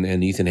well.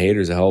 And Ethan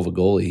Hayter's a hell of a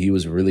goalie. He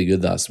was really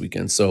good last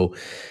weekend. So,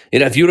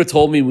 if you would have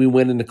told me we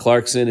went into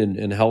Clarkson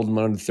and held them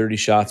under 30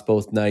 shots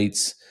both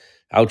nights,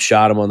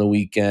 outshot them on the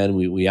weekend,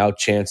 we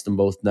outchanced them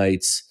both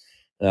nights.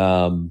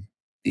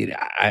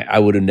 I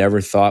would have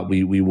never thought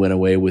we went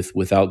away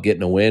without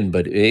getting a win.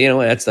 But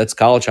that's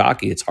college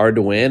hockey. It's hard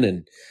to win,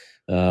 and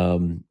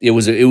it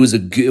was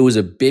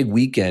a big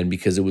weekend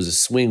because it was a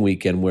swing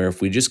weekend where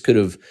if we just could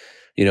have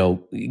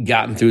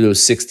gotten through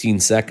those 16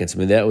 seconds. I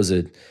mean, that was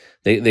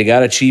they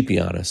got a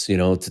cheapie on us,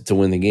 to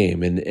win the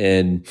game,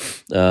 and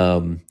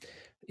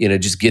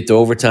just get to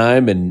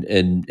overtime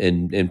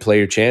and play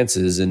your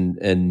chances,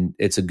 and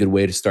it's a good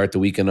way to start the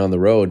weekend on the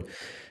road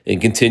and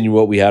continue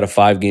what we had a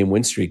 5-game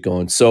win streak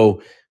going.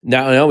 So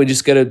now we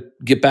just got to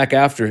get back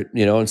after it,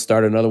 and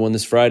start another one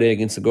this Friday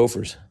against the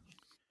Gophers.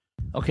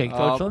 Okay,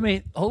 Coach, let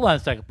me hold on a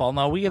second, Paul.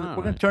 Now we're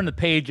going to turn the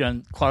page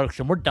on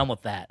Clarkson. We're done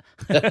with that.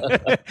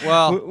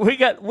 Well, we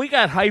got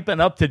hyping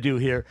up to do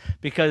here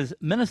because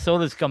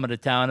Minnesota's coming to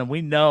town, and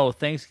we know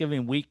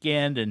Thanksgiving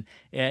weekend and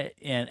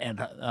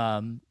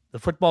the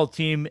football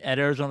team at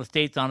Arizona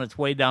State's on its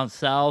way down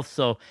south.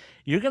 So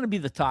you're going to be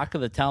the talk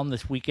of the town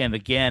this weekend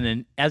again,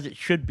 and as it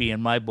should be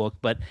in my book.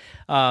 But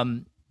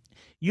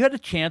you had a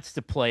chance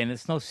to play, and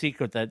it's no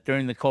secret that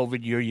during the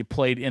COVID year you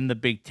played in the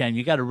Big Ten.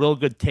 You got a real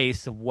good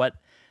taste of what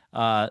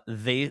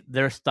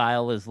their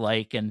style is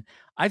like. And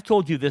I've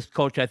told you this,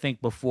 Coach, I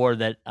think before,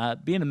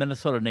 that being a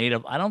Minnesota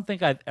native, I don't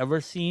think I've ever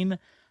seen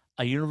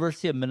a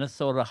University of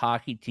Minnesota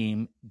hockey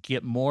team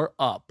get more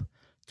up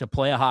to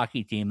play a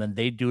hockey team than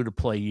they do to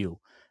play you.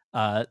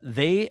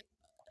 They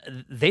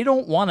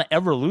don't want to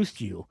ever lose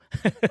to you.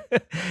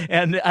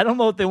 And I don't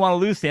know if they want to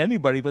lose to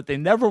anybody, but they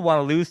never want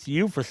to lose to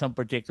you for some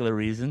particular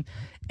reason.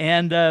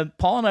 And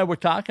Paul and I were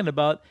talking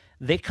about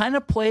they kind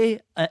of play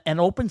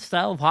an open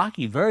style of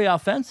hockey, very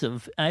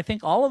offensive. And I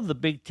think all of the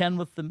Big Ten,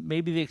 with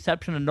maybe the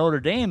exception of Notre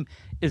Dame,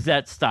 is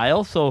that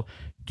style. So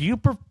do you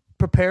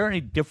prepare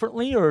any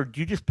differently, or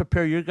do you just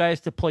prepare your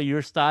guys to play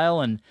your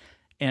style and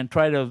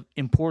try to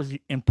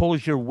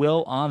impose your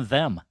will on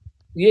them?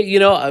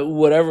 Yeah,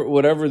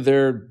 whatever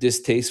their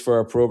distaste for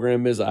our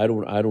program is, I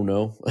don't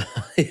know.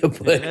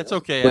 But that's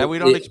okay. We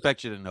don't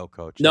expect you to know,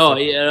 Coach. No,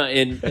 okay.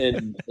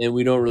 and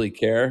we don't really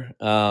care.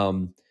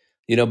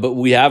 But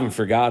we haven't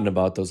forgotten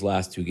about those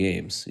last 2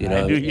 games.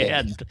 I knew you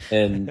hadn't.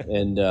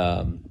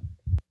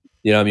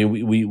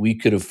 We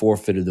could have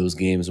forfeited those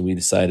games, and we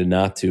decided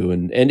not to.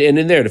 And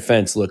in their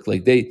defense, look,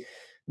 like they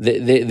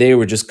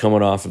were just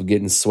coming off of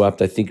getting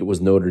swept. I think it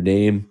was Notre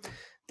Dame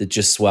that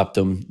just swept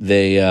them.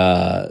 They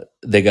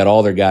got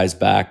all their guys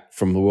back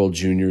from the World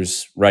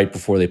Juniors right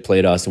before they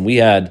played us, and we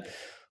had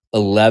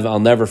 11. I'll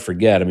never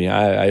forget. I mean,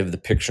 I have the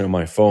picture on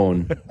my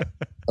phone.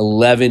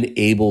 11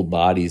 able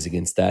bodies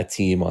against that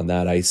team on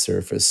that ice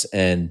surface,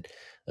 and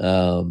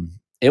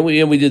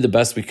we did the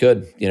best we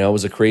could. It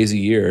was a crazy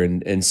year,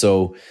 and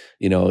so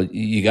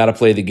you got to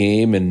play the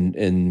game,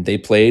 and they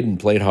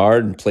played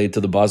hard and played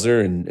to the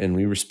buzzer, and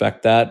we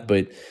respect that,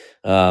 but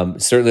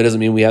certainly doesn't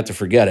mean we have to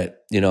forget it.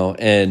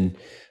 And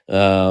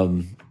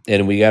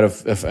And we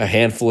got a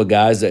handful of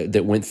guys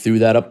that went through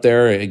that up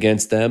there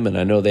against them, and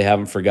I know they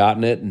haven't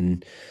forgotten it.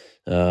 And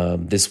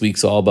this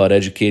week's all about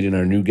educating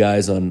our new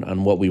guys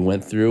on what we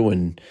went through,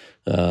 and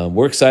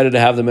we're excited to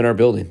have them in our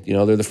building. You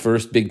know, they're the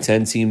first Big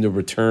Ten team to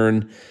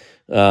return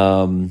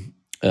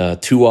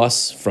to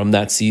us from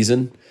that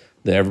season.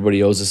 That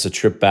everybody owes us a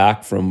trip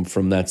back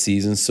from that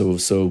season.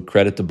 So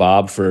credit to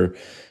Bob for,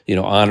 you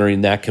know,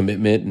 honoring that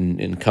commitment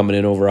and coming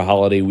in over a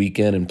holiday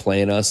weekend and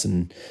playing us.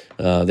 And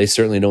they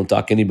certainly don't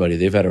duck anybody.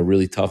 They've had a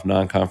really tough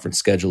non-conference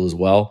schedule as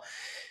well.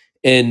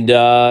 And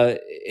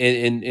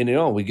you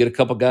know, we get a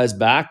couple guys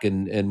back,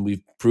 and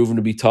we've proven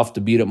to be tough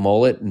to beat at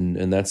Mullet,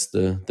 and that's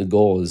the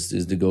goal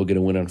is to go get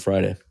a win on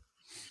Friday.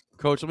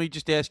 Coach, let me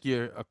just ask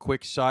you a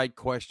quick side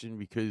question,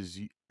 because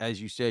as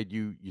you said,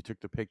 you took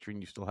the picture and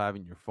you still have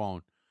it in your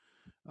phone.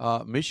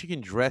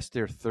 Michigan dressed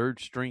their third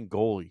string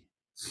goalie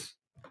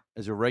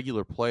as a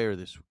regular player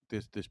this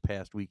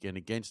past weekend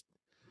against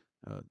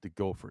the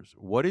Gophers.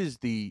 What is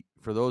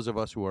for those of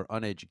us who are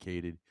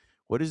uneducated,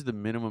 what is the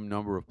minimum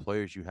number of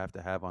players you have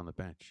to have on the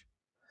bench?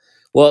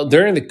 Well,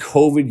 during the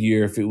COVID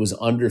year, if it was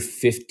under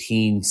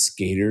 15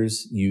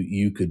 skaters,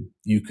 you could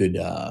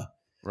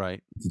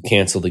right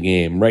cancel the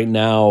game. Right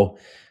now,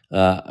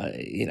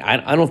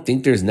 I don't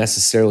think there's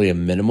necessarily a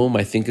minimum.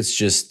 I think it's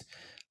just,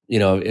 I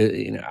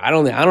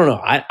don't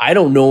know. I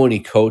don't know any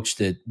coach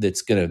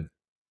that's going to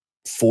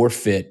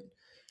forfeit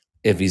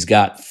if he's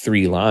got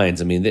 3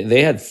 lines. I mean,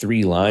 they had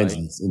 3 lines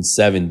in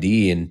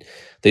 7D, and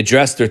they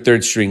dressed their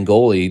third string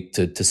goalie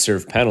to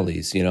serve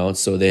penalties. You know,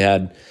 so they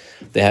had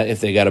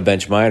if they got a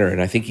bench minor,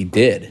 and I think he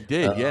did. He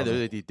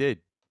did, he did.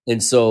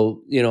 And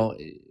so,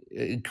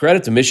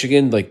 credit to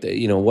Michigan. Like,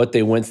 what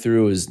they went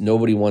through is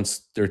nobody wants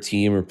their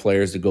team or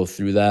players to go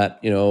through that.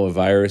 A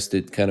virus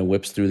that kind of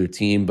whips through their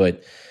team,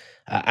 but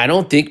I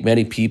don't think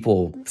many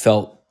people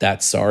felt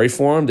that sorry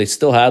for them. They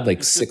still had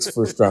like 6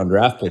 first-round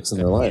draft picks in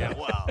their lineup.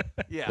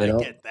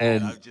 I get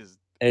that.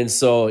 And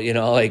so,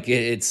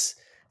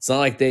 it's not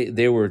like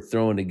they were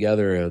throwing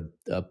together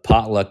a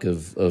potluck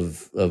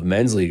of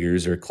men's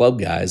leaguers or club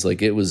guys.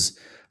 Like, it was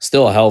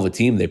still a hell of a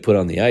team they put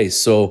on the ice.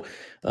 So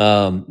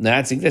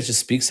I think that just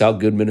speaks how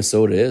good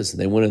Minnesota is.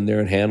 They went in there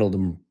and handled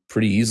them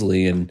pretty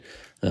easily, and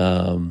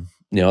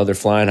they're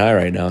flying high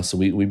right now. So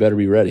we better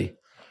be ready.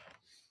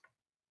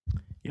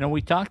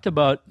 We talked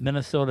about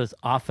Minnesota's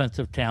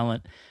offensive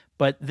talent,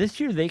 but this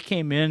year they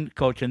came in,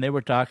 Coach, and they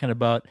were talking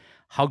about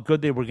how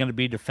good they were going to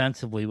be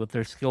defensively with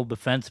their skilled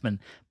defensemen,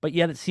 but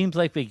yet it seems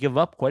like they give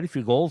up quite a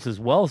few goals as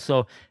well.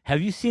 So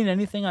have you seen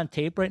anything on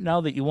tape right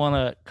now that you want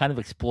to kind of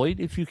exploit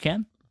if you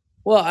can?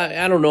 Well,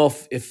 I don't know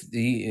if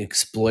the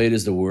exploit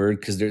is the word,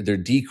 because their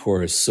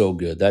decor is so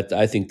good. That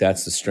I think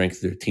that's the strength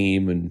of their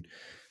team. And,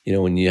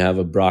 when you have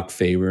a Brock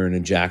Faber and a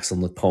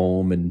Jackson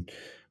Lacombe, and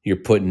you're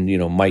putting,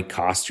 Mike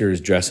Koster is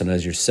dressing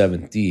as your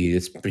 7th D,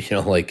 it's,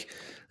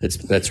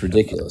 that's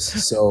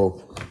ridiculous.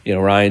 So,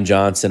 Ryan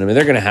Johnson, I mean,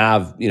 they're going to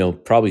have,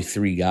 probably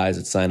 3 guys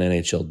that sign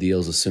NHL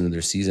deals as soon as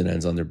their season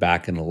ends on their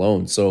back end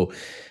alone. So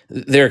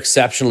they're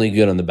exceptionally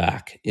good on the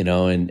back,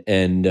 and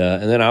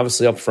then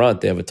obviously up front,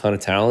 they have a ton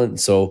of talent. And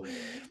so,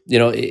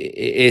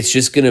 it's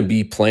just going to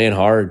be playing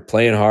hard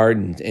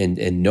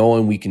and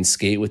knowing we can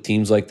skate with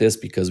teams like this,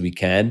 because we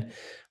can.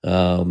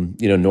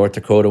 North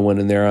Dakota went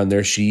in there on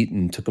their sheet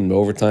and took them to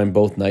overtime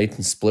both nights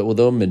and split with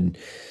them. And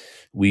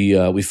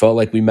we felt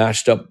like we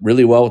matched up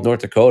really well with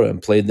North Dakota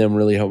and played them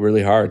really,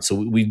 really hard. So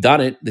we've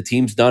done it. The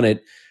team's done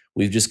it.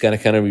 We've just got to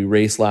kind of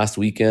erase last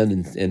weekend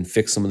and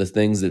fix some of the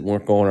things that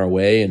weren't going our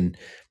way. And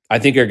I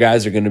think our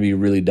guys are going to be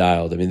really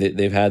dialed. I mean,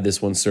 they've had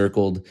this one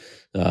circled.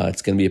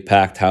 It's going to be a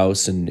packed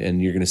house,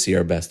 and you're going to see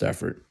our best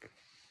effort.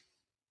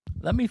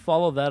 Let me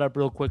follow that up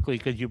real quickly,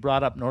 because you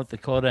brought up North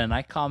Dakota, and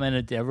I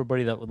commented to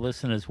everybody that would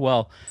listen as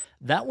well.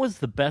 That was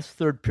the best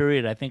third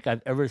period I think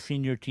I've ever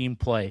seen your team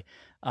play.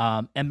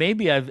 And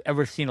maybe I've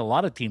ever seen a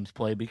lot of teams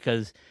play,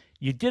 because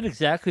you did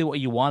exactly what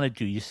you wanted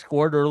to. You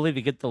scored early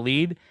to get the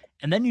lead,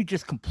 and then you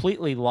just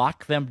completely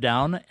locked them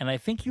down. And I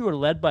think you were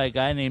led by a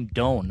guy named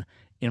Doan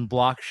in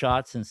block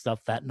shots and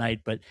stuff that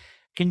night. But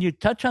can you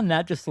touch on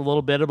that just a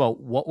little bit about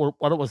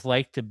what it was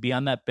like to be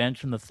on that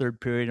bench in the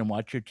third period and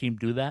watch your team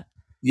do that?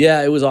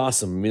 Yeah, it was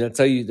awesome. I mean, that's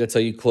how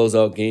you close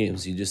out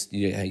games.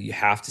 You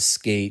have to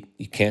skate.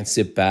 You can't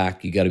sit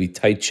back. You got to be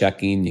tight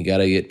checking. You got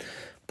to get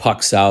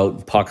pucks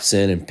out, pucks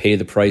in, and pay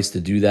the price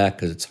to do that,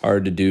 because it's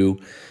hard to do.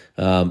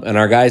 And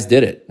our guys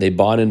did it. They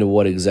bought into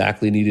what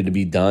exactly needed to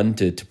be done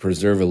to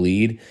preserve a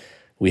lead.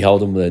 We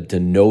held them to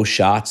no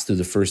shots through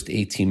the first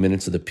 18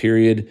 minutes of the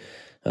period.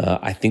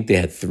 I think they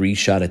had 3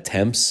 shot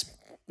attempts,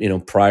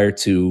 prior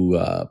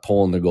to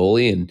pulling the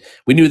goalie, and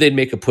we knew they'd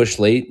make a push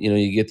late.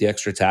 You get the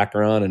extra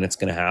attacker on, and it's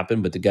going to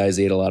happen. But the guys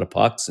ate a lot of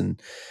pucks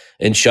and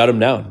shut them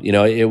down.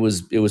 It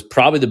was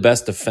probably the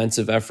best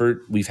defensive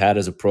effort we've had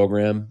as a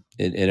program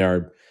in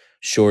our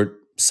short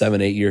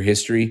 7-8 year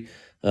history.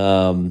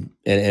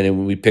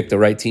 And we picked the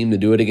right team to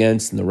do it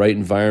against, in the right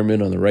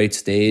environment, on the right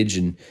stage,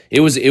 and it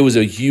was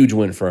a huge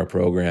win for our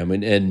program,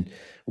 and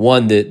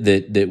one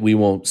that we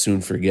won't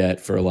soon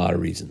forget for a lot of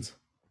reasons.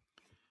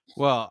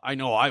 Well, I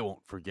know I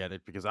won't forget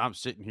it because I'm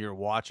sitting here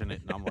watching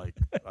it and I'm like,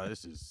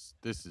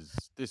 this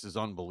is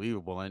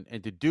unbelievable.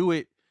 And to do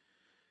it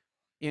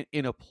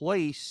in a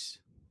place,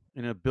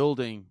 in a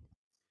building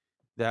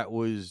that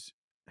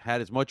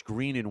had as much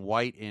green and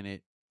white in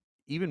it,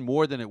 even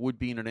more than it would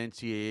be in an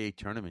NCAA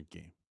tournament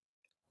game.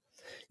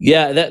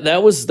 Yeah,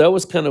 that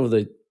was kind of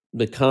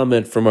the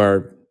comment from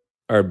our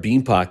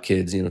Beanpot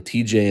kids,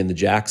 TJ and the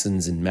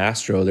Jacksons and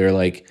Mastro. They're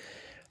like,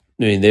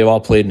 I mean, they've all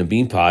played in a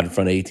Beanpot in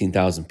front of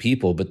 18,000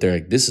 people, but they're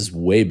like, this is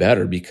way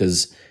better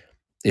because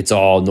it's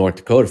all North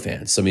Dakota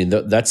fans. So, I mean,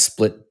 that's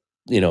split,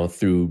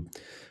 through,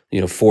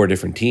 4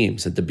 different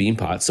teams at the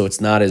Beanpot. So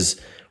it's not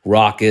as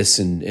raucous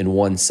and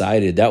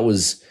one-sided. That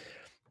was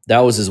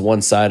as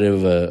one-sided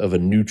of a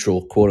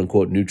neutral, quote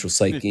unquote, neutral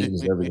site game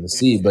as you're ever going to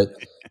see. But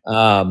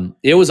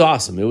it was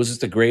awesome. It was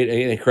just a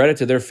great credit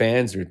to their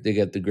fans. They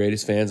got the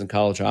greatest fans in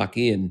college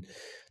hockey, and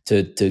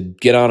to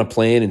get on a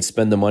plane and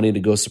spend the money to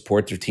go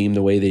support their team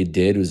the way they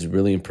did was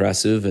really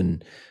impressive.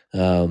 And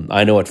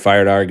I know it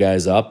fired our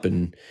guys up,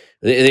 and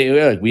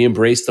we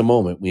embraced the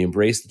moment. We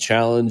embraced the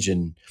challenge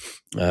and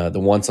the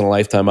once in a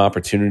lifetime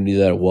opportunity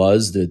that it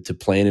was to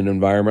play in an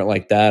environment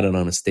like that and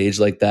on a stage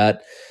like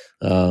that.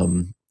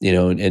 And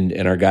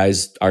our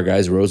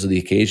guys rose to the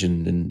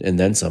occasion and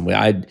then some.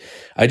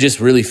 I just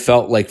really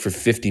felt like for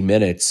 50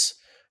 minutes,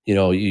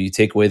 you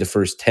take away the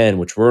first 10,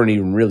 which weren't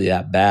even really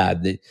that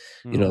bad.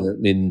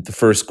 The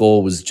first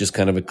goal was just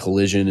kind of a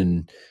collision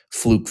and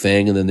fluke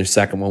thing, and then their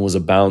second one was a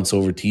bounce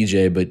over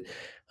TJ. But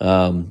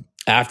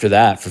after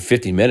that, for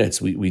 50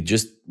 minutes, we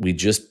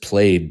just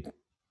played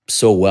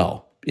so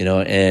well,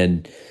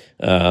 and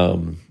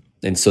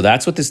so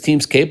that's what this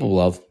team's capable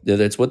of.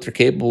 That's what they're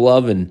capable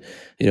of. And,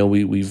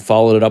 we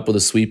followed it up with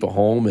a sweep at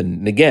home.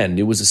 And again,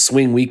 it was a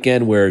swing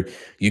weekend where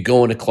you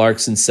go into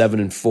Clarkson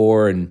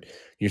 7-4 and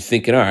you're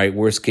thinking, all right,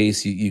 worst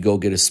case, you go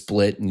get a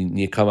split and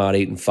you come out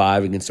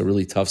 8-5 against a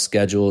really tough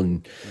schedule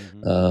and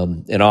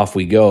off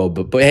we go.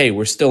 But hey,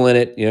 we're still in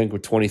it. We're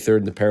 23rd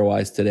in the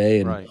pairwise today,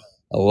 and right.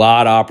 A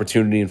lot of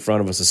opportunity in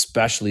front of us,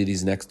 especially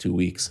these next 2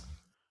 weeks.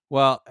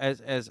 Well,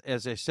 as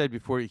I said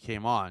before you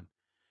came on,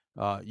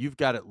 you've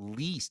got at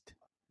least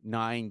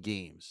 9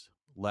 games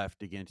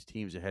left against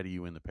teams ahead of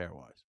you in the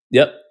pairwise.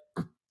 Yep.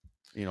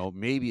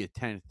 Maybe a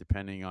 10th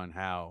depending on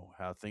how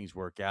things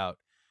work out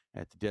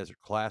at the Desert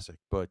Classic.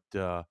 But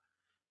I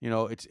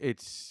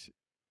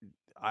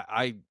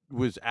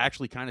was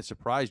actually kind of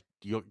surprised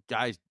you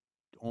guys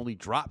only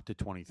dropped to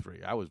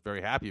 23. I was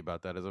very happy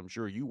about that, as I'm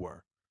sure you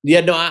were.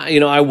 Yeah, no,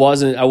 I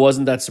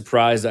wasn't that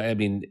surprised. I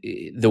mean,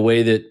 the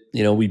way that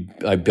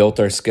I built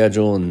our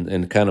schedule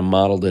and kind of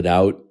modeled it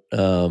out.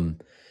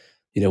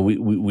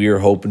 We were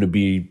hoping to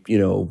be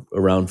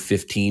around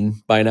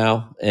 15 by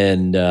now,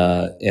 and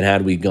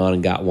had we gone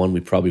and got one, we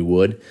probably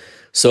would.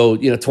 So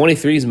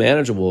 23 is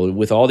manageable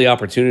with all the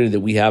opportunity that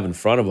we have in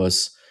front of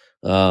us.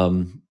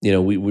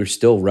 We're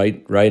still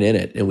right in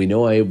it, and we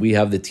know we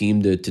have the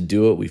team to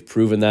do it. We've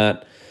proven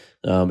that.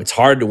 It's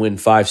hard to win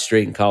 5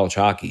 straight in college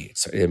hockey.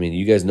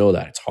 You guys know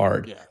that it's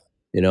hard,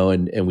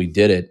 and we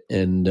did it.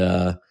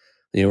 And,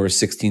 we're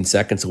 16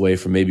 seconds away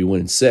from maybe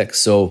winning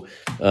 6. So,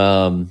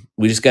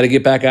 we just got to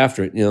get back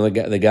after it.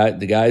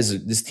 The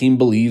guys, this team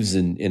believes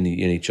in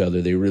each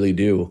other. They really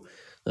do.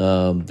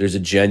 There's a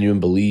genuine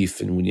belief.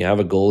 And when you have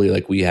a goalie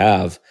like we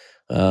have,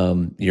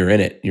 you're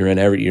in it. You're in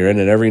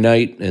it every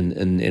night.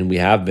 And we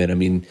have been. I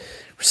mean,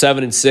 we're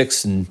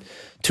 7-6 and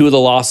 2 of the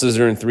losses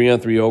are in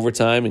 3-on-3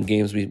 overtime and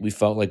games we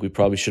felt like we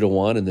probably should have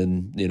won. And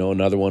then,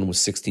 another one with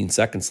 16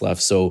 seconds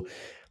left. So,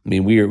 I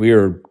mean, we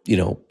are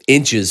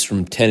inches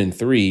from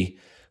 10-3,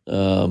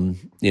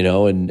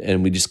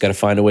 and we just got to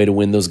find a way to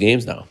win those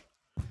games now.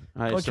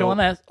 Right, Coach, I want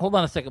to ask, hold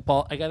on a second,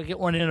 Paul. I got to get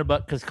one in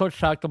about, because Coach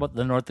talked about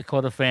the North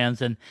Dakota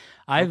fans, and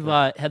I've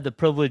had the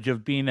privilege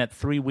of being at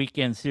 3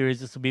 weekend series.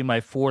 This will be my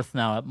 4th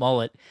now at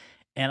Mullet.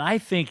 And I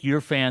think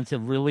your fans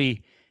have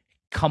really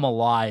come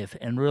alive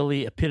and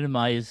really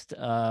epitomized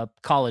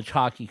college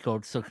hockey,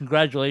 Coach. So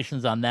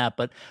congratulations on that.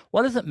 But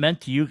what has it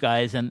meant to you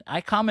guys? And I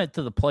comment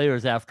to the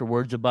players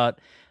afterwards about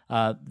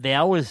they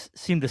always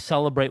seem to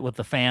celebrate with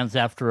the fans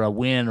after a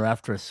win or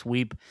after a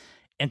sweep.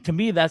 And to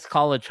me, that's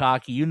college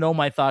hockey. You know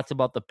my thoughts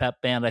about the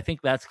pep band. I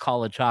think that's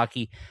college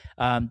hockey.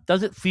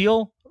 Does it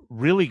feel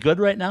really good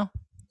right now?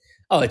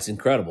 Oh, it's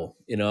incredible.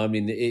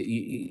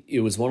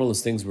 It was one of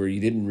those things where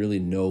you didn't really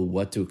know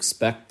what to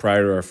expect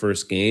prior to our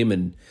first game.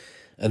 And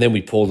then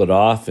we pulled it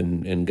off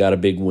and got a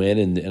big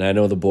win. And I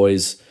know the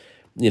boys,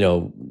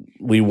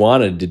 we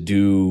wanted to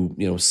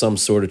do, some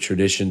sort of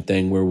tradition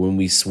thing where when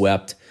we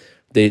swept,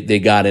 they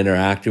got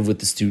interactive with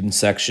the student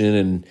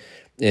section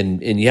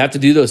and you have to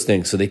do those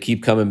things so they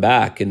keep coming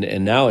back.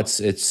 And now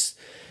it's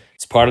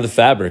part of the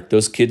fabric.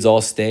 Those kids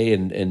all stay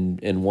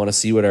and want to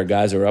see what our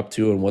guys are up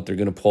to and what they're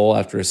going to pull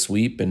after a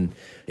sweep. And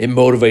it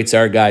motivates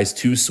our guys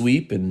to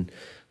sweep. And,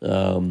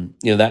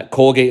 that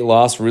Colgate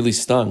loss really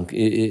stung.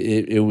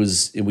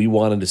 We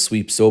wanted to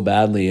sweep so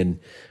badly. And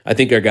I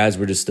think our guys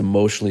were just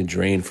emotionally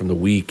drained from the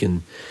week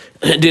and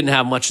didn't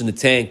have much in the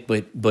tank,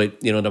 but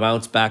to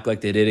bounce back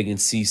like they did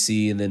against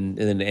CC and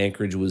then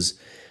Anchorage was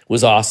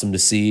was awesome to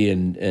see.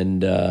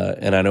 And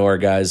I know our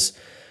guys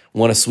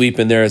want to sweep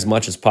in there as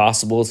much as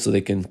possible so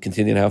they can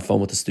continue to have fun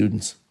with the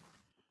students.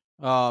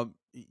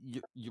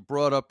 You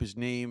brought up his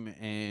name,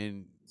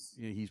 and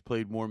he's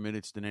played more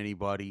minutes than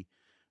anybody.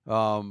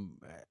 How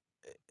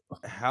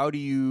do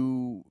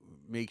you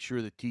make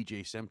sure that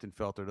TJ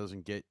Semptimphelter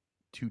doesn't get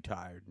too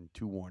tired and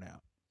too worn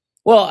out?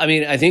 Well, I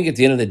mean, I think at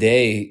the end of the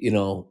day,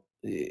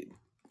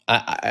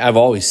 I've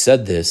always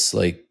said this,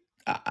 like,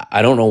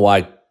 I don't know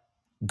why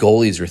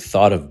goalies are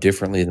thought of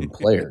differently than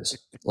players.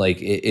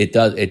 Like it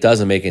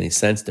doesn't make any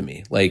sense to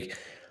me. Like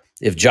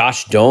if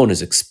Josh Doan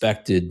is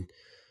expected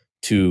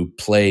to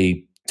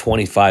play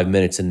 25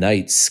 minutes a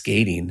night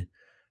skating,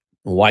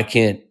 why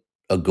can't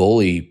a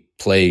goalie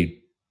play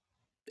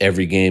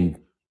every game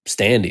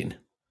standing?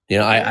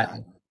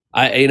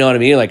 I you know what I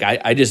mean? Like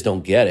I just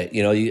don't get it.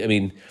 I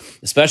mean,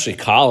 especially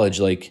college,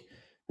 like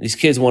these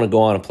kids want to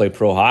go on and play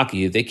pro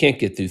hockey. If they can't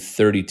get through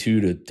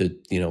 32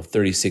 to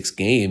 36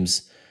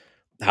 games,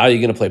 how are you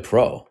going to play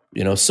pro?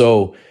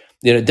 So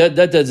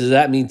does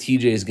that mean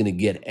TJ is going to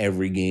get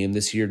every game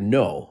this year?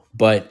 No,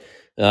 but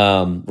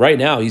right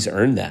now he's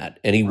earned that,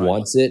 and he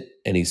wants it,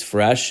 and he's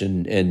fresh.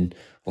 And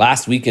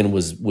last weekend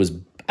was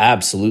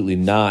absolutely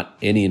not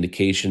any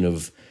indication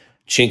of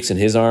chinks in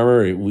his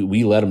armor.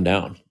 We let him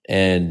down,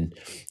 and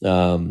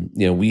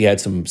we had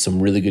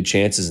some really good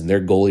chances, and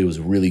their goalie was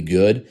really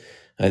good.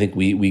 I think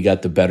we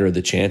got the better of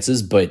the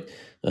chances, but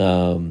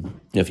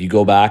if you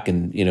go back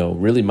and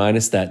really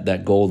minus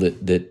that goal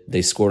that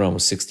they scored on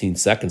with 16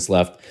 seconds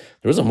left,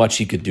 there wasn't much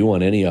he could do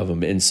on any of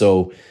them. And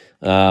so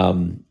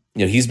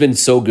he's been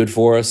so good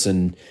for us,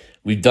 and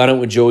we've done it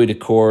with Joey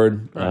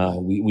Decord.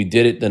 We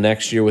did it the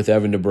next year with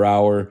Evan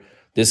DeBrouwer.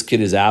 This kid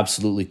is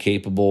absolutely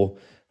capable.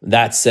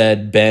 That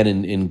said, Ben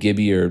and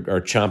Gibby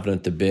are chomping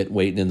at the bit,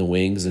 waiting in the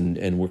wings,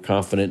 and we're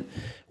confident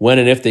when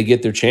and if they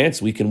get their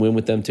chance, we can win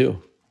with them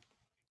too.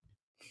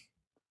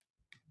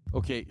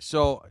 Okay,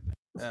 so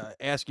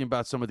asking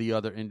about some of the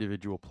other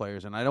individual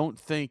players, and I don't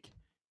think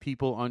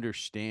people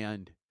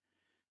understand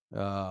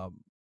the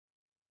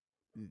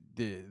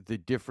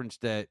difference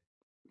that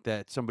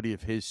somebody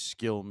of his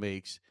skill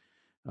makes.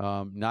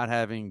 Not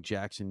having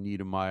Jackson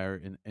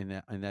Niedermeyer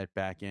in that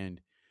back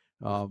end,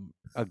 a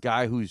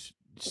guy who's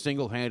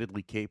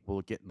single-handedly capable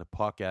of getting the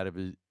puck out of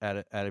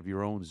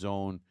your own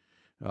zone,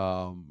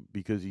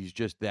 because he's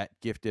just that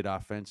gifted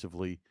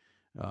offensively,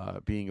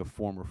 being a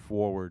former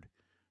forward.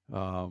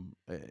 I'm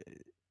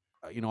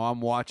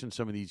watching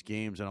some of these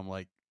games, and I'm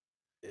like,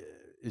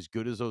 as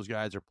good as those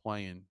guys are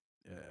playing,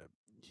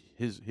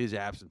 his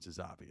absence is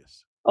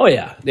obvious. Oh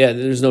yeah,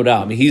 there's no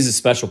doubt. I mean, he's a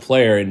special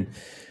player, and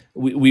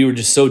we were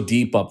just so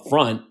deep up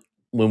front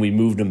when we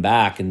moved him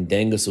back, and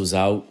Dangus was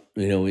out.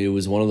 It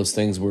was one of those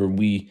things where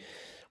we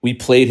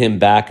played him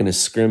back in a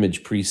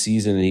scrimmage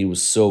preseason, and he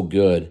was so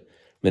good. I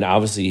mean,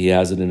 obviously he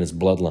has it in his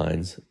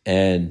bloodlines,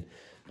 and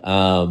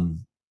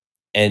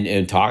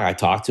I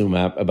talked to him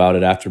about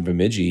it after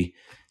Bemidji,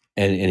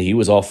 and he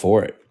was all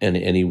for it,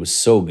 and he was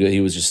so good.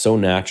 He was just so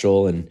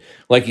natural, and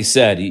like you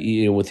said,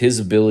 with his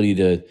ability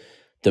to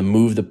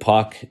move the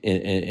puck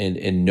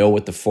and know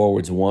what the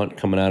forwards want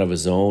coming out of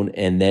his zone,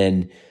 and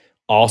then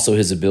also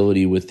his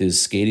ability with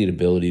his skating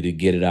ability to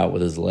get it out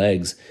with his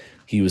legs.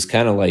 He was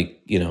kind of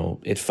like,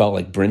 it felt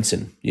like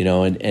Brinson,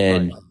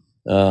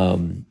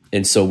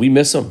 and so we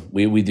miss him.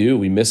 We do.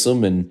 We miss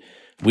him, and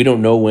we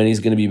don't know when he's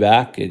going to be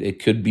back.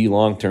 It could be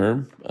long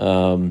term.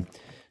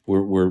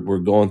 We're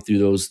going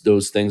through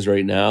those things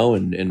right now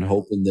and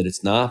hoping that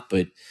it's not.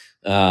 But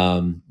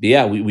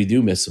yeah, we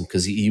do miss him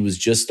because he was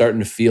just starting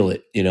to feel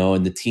it,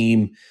 and the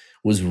team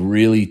was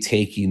really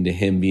taking to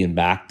him being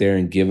back there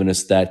and giving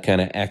us that kind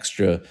of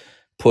extra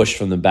push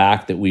from the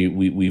back that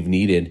we've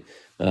needed.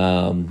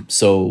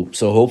 So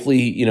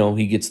hopefully,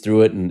 he gets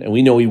through it, and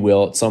we know he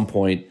will at some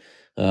point,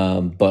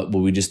 but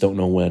we just don't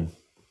know when.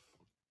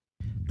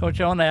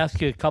 Coach, I want to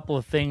ask you a couple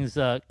of things,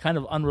 kind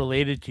of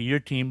unrelated to your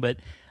team, but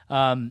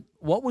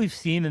what we've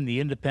seen in the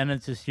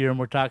independents this year, and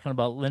we're talking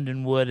about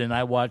Lindenwood, and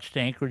I watched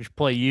Anchorage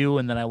play you,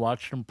 and then I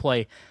watched them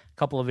play a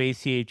couple of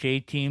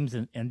ACHA teams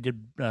and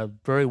did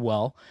very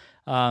well.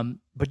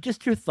 But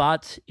just your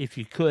thoughts, if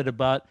you could,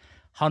 about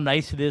how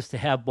nice it is to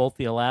have both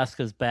the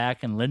Alaskas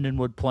back and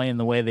Lindenwood playing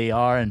the way they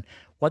are, and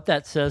what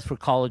that says for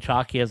college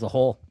hockey as a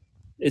whole.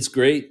 It's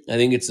great. I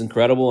think it's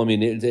incredible. I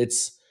mean,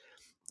 it's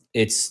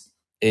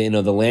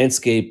the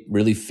landscape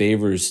really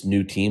favors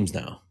new teams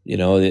now.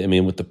 I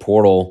mean, with the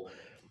portal,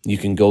 you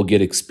can go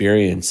get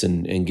experience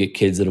and get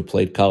kids that have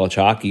played college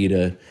hockey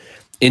to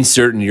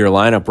insert in your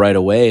lineup right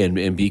away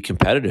and be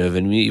competitive.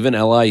 And even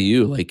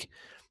LIU, like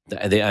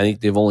I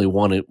think they've only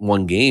won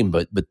one game,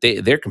 but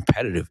they're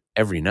competitive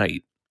every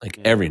night.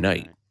 Every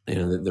night,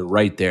 they're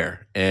right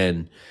there.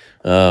 And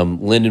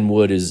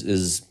Lindenwood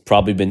is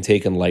probably been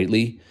taken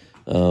lightly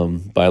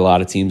by a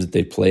lot of teams that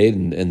they played,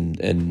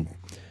 and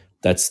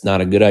that's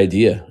not a good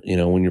idea.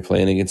 When you're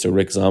playing against a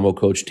Rick Zombo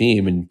coach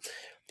team, and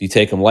if you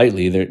take them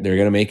lightly, they're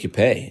going to make you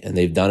pay, and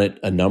they've done it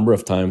a number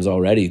of times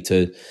already.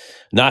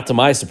 Not to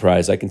my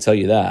surprise, I can tell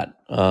you that.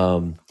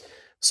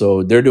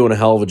 So they're doing a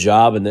hell of a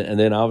job. And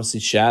then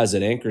obviously Shaz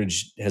at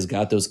Anchorage has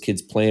got those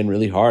kids playing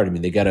really hard. I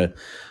mean, they got a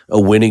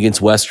win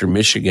against Western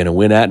Michigan, a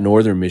win at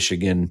Northern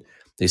Michigan.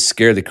 They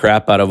scared the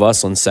crap out of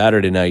us on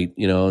Saturday night,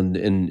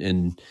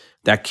 and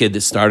that kid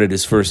that started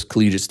his first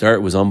collegiate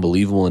start was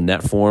unbelievable in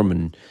net form.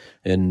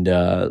 And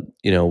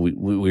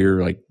we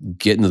were like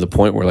getting to the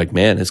point where like,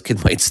 man, this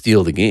kid might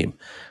steal the game.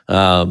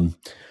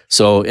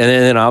 So, and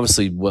then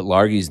obviously what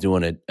Largy's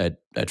doing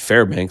at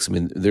Fairbanks, I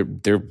mean,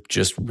 they're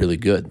just really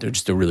good. They're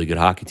just a really good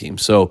hockey team.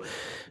 So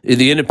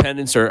the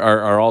independents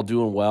are all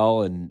doing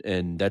well,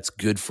 and that's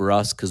good for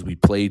us because we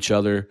play each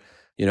other,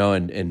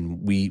 and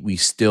we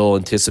still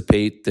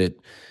anticipate that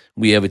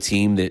we have a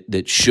team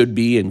that should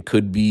be and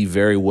could be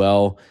very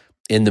well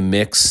in the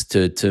mix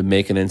to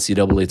make an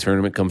NCAA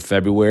tournament come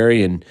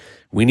February, and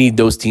we need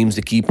those teams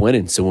to keep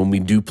winning. So when we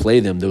do play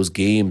them, those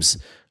games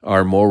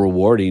are more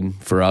rewarding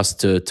for us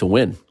to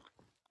win.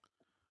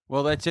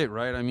 Well, that's it,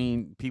 right? I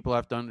mean, people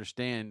have to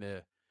understand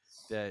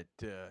that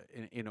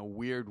in a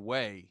weird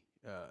way,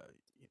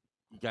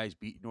 you guys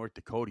beat North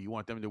Dakota. You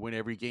want them to win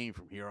every game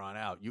from here on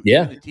out.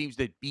 Yeah. Even the teams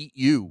that beat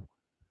you,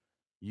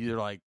 you're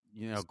like,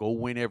 go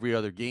win every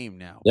other game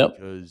now. Yep.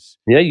 Because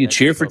you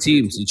cheer for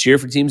teams. You cheer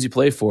for teams you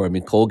play for. I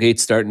mean,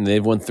 Colgate's starting.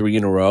 They've won 3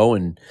 in a row,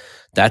 and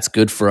that's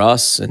good for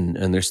us. And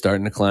they're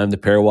starting to climb the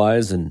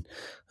pairwise. And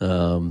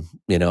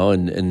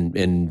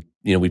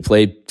we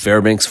played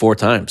Fairbanks 4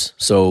 times.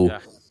 So. Yeah.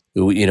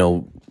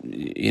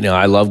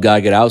 I love Guy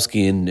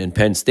Godowski in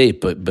Penn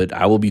State, but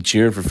I will be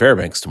cheering for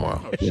Fairbanks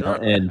tomorrow. Oh, sure.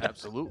 And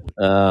absolutely.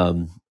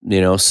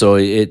 So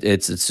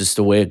it's just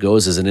the way it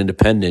goes as an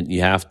independent.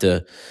 You have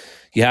to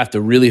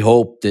really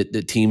hope that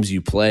the teams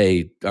you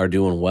play are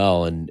doing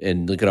well.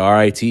 And look at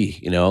RIT,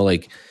 and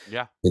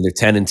they're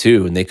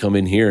 10-2, and they come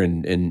in here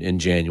in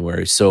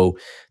January. So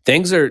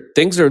things are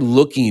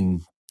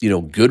looking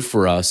good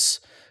for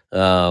us.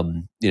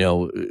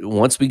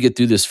 Once we get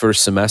through this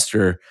first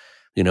semester.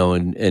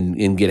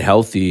 And get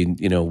healthy,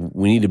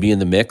 we need to be in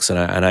the mix.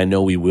 And I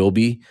know we will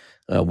be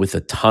with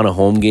a ton of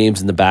home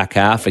games in the back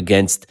half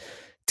against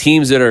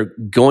teams that are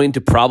going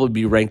to probably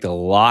be ranked a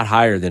lot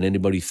higher than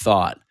anybody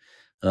thought.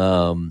 We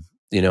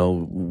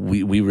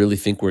really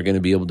think we're going to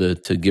be able to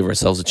give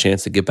ourselves a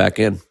chance to get back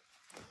in.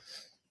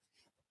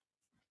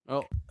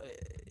 Well,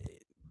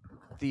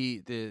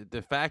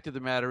 the fact of the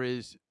matter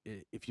is,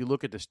 if you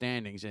look at the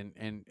standings,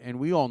 and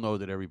we all know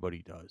that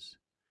everybody does,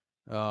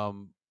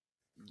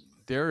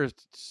 there is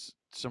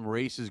some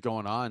races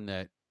going on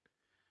that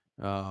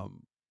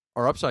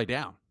are upside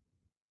down.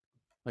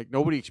 Like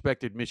nobody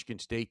expected Michigan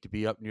State to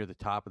be up near the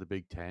top of the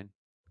Big Ten.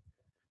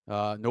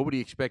 Nobody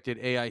expected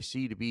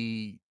AIC to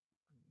be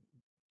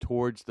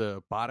towards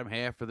the bottom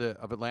half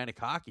of Atlantic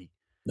hockey.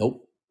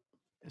 Nope.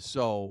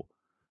 So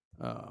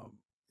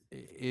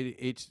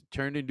it's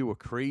turned into a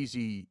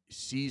crazy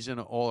season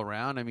all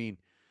around. I mean,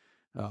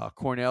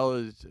 Cornell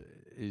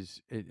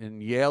is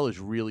and Yale is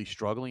really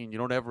struggling, and you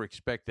don't ever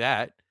expect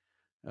that.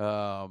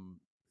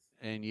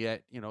 And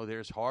yet,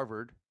 there's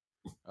Harvard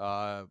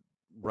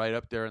right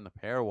up there in the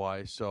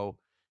pairwise. So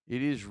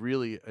it is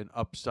really an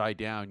upside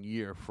down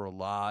year for a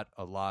lot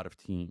of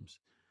teams.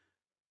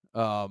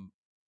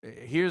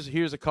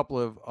 Here's a couple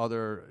of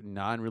other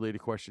non-related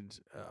questions.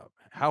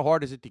 How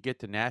hard is it to get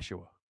to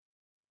Nashua?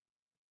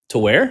 To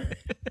where?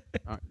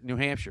 New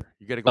Hampshire.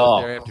 You got to go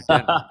up there after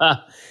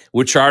Denver.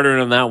 We're chartering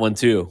on that one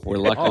too. We're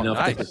lucky enough.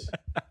 Nice.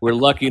 We're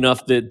lucky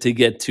enough to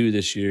get 2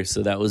 this year.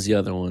 So that was the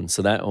other one.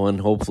 So that one,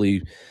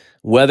 hopefully,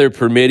 weather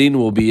permitting,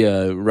 will be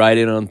a ride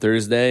in on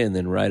Thursday and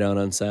then ride out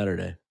on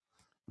Saturday.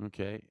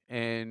 Okay.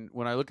 And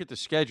when I look at the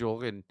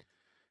schedule, and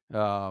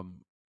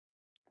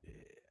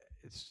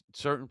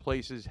certain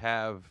places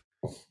have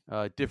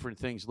different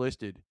things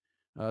listed.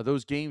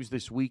 Those games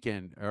this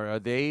weekend, are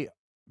they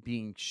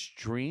being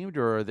streamed,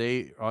 or are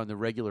they on the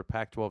regular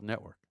Pac-12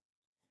 network?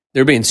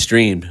 They're being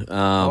streamed.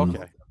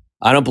 Okay.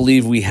 I don't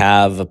believe we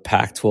have a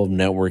Pac-12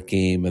 network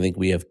game. I think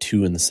we have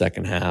 2 in the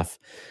second half.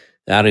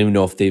 I don't even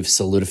know if they've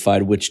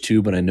solidified which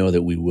 2, but I know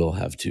that we will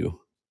have 2.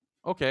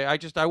 Okay.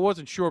 I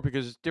wasn't sure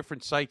because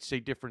different sites say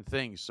different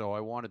things, so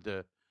I wanted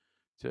to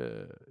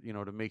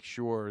make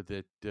sure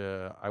that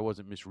I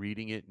wasn't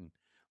misreading it and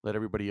let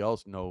everybody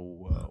else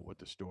know what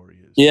the story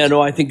is. Yeah,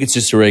 no, I think it's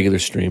just a regular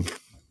stream.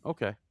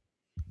 Okay.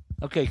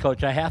 Okay,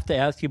 Coach, I have to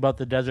ask you about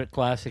the Desert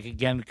Classic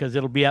again because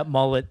it'll be at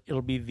Mullet.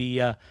 It'll be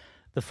the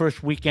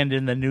first weekend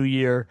in the new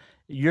year.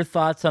 Your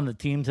thoughts on the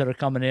teams that are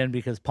coming in,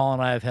 because Paul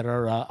and I have had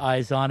our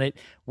eyes on it.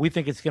 We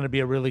think it's going to be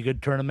a really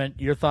good tournament.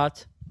 Your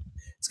thoughts?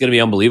 It's going to be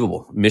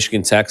unbelievable.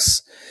 Michigan Tech,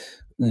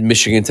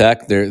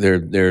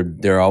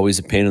 they're always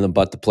a pain in the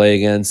butt to play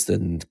against,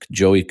 and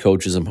Joey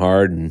coaches them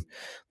hard, and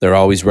they're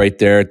always right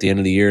there at the end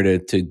of the year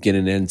to get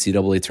into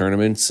NCAA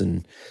tournaments,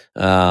 and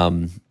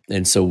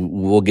so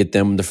we'll get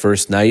them the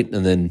first night,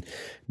 and then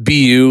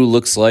BU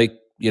looks like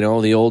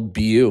the old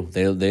BU.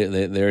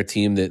 They're a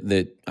team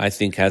that I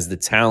think has the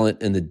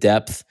talent and the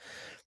depth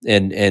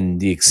and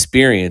the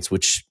experience,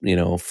 which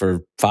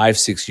for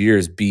 5-6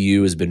 years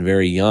BU has been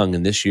very young,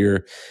 and this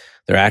year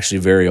they're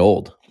actually very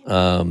old.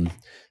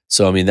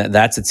 So, I mean,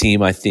 that's a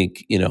team I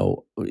think,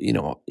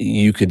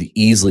 you could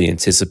easily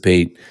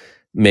anticipate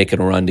making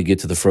a run to get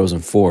to the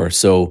Frozen Four.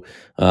 So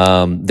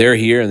they're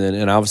here.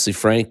 And obviously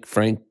Frank,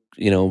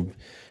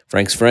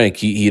 Frank's Frank.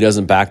 He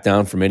doesn't back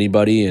down from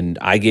anybody. And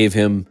I gave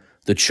him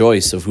the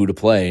choice of who to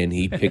play, and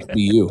he picked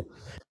BU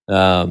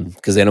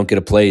because they don't get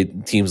to play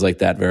teams like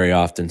that very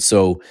often.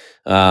 So,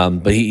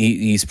 but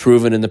he's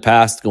proven in the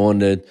past going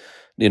to,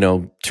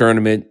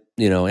 tournament,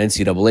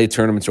 NCAA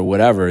tournaments or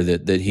whatever,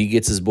 that he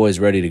gets his boys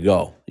ready to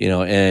go,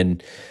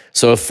 and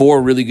so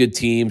 4 really good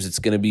teams, it's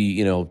going to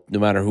be, no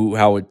matter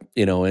how it,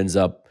 ends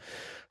up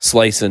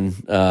slicing,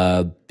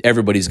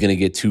 everybody's going to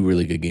get 2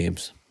 really good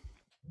games.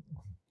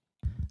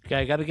 Okay,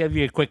 I got to give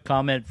you a quick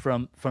comment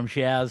from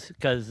Shaz,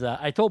 because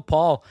I told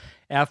Paul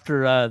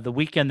after the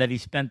weekend that he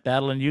spent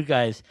battling you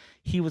guys,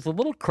 he was a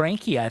little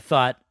cranky, I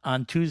thought,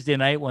 on Tuesday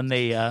night when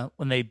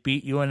they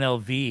beat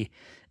UNLV.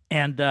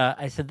 And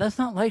I said, that's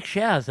not like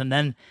Shaz. And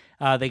then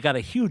they got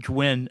a huge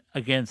win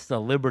against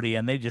Liberty,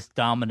 and they just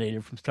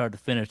dominated from start to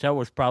finish. That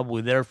was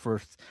probably their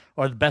first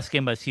or the best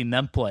game I've seen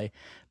them play.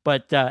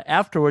 But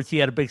afterwards, he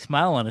had a big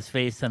smile on his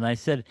face, and I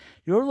said,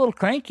 "You were a little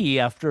cranky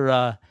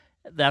after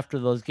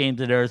those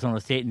games at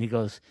Arizona State." And he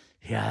goes,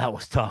 "Yeah, that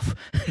was tough."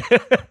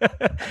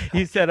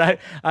 He said,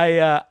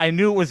 I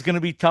knew it was going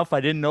to be tough.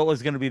 I didn't know it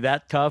was going to be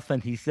that tough."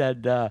 And he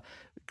said,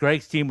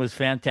 Greg's team was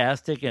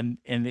fantastic, and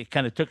it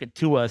kind of took it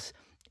to us.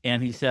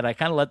 And he said, I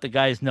kind of let the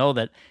guys know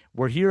that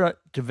we're here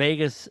to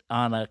Vegas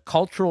on a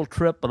cultural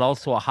trip, but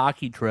also a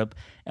hockey trip,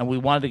 and we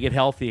wanted to get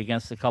healthy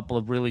against a couple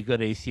of really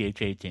good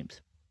ACHA teams.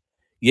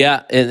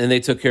 Yeah, and they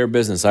took care of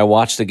business. I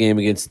watched the game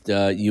against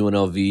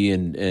UNLV,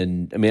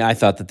 and I mean, I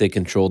thought that they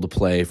controlled the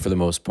play for the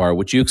most part,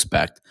 which you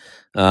expect.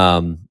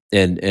 And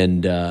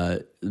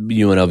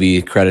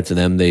UNLV, credit to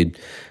them, they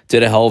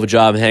did a hell of a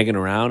job hanging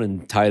around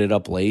and tied it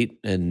up late.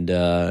 And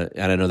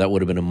I know that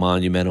would have been a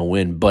monumental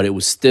win, but it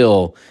was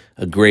still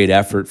a great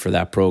effort for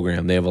that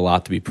program. They have a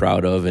lot to be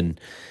proud of. And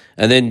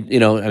then,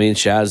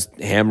 Shaz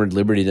hammered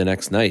Liberty the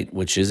next night,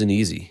 which isn't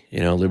easy.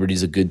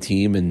 Liberty's a good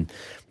team, and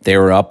they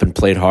were up and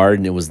played hard,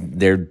 and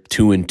they're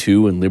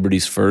 2-2 and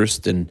Liberty's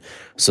first. And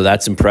so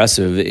that's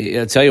impressive.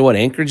 I'll tell you what,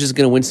 Anchorage is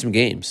going to win some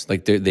games.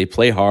 Like they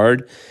play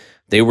hard.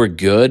 They were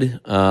good.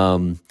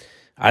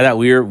 I thought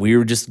we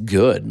were just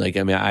good. Like,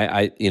 I mean,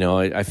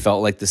 I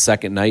felt like the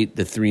second night,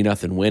 the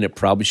 3-0 win, it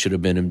probably should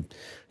have been,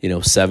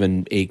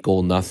 7-8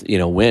 goal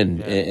nothing, win.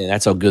 Yeah. And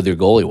that's how good their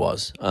goalie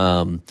was.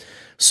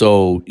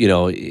 So,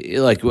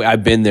 like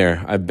I've been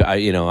there.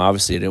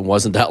 Obviously it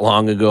wasn't that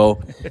long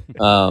ago.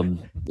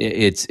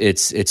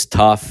 It's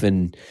tough.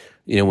 And,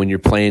 when you're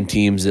playing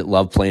teams that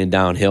love playing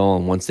downhill,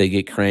 and once they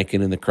get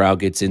cranking and the crowd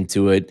gets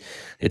into it,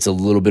 it's a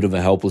little bit of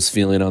a helpless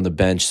feeling on the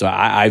bench. So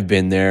I've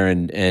been there,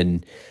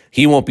 and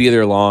he won't be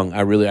there long.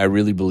 I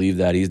really believe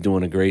that. He's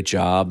doing a great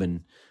job,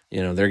 and,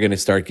 they're going to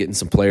start getting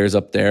some players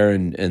up there,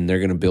 and they're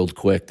going to build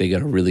quick. They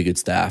got a really good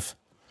staff.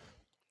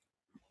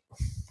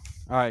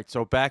 All right,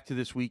 so back to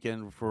this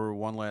weekend for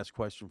one last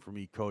question for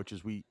me, Coach.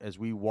 As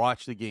we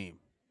watch the game,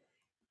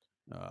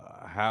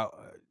 how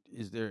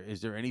is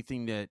there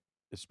anything that,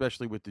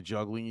 especially with the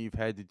juggling you've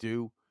had to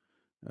do,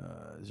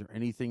 is there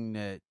anything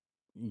that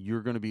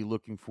you're going to be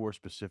looking for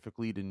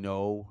specifically to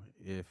know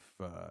if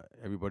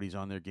everybody's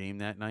on their game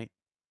that night?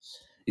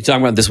 You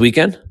talking about this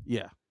weekend?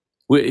 Yeah.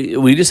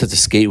 We just have to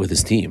skate with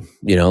this team.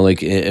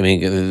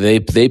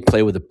 They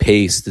play with a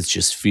pace that's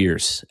just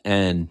fierce,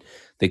 and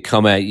they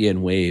come at you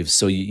in waves.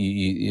 So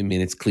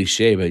it's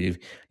cliche, but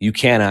you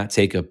cannot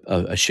take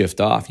a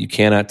shift off. You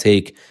cannot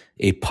take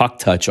a puck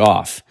touch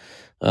off,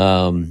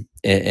 and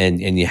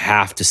you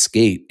have to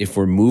skate. If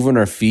we're moving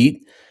our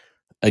feet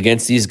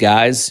against these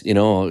guys,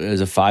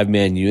 as a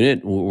 5-man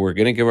unit, we're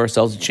going to give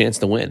ourselves a chance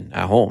to win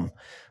at home.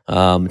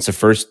 It's the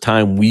first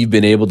time we've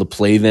been able to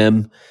play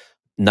them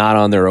not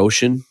on their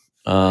ocean.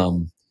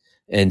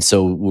 And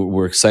so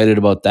we're excited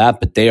about that,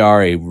 but they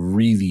are a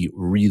really,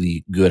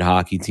 really good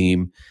hockey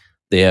team.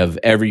 They have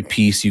every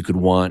piece you could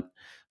want.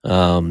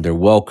 They're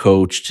well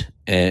coached,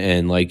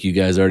 and like you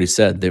guys already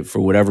said, that for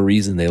whatever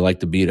reason they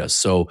like to beat us.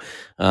 So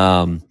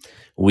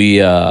we're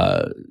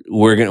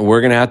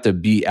gonna have to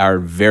be our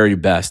very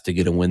best to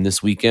get a win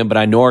this weekend. But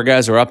I know our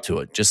guys are up to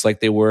it, just like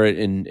they were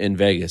in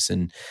Vegas.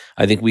 And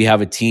I think we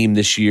have a team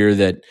this year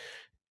that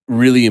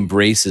really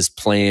embraces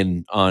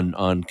playing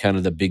on kind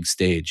of the big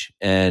stage,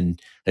 and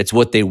that's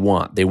what they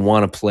want. They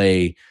want to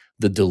play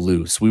the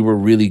Duluth. We were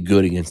really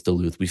good against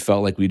Duluth. We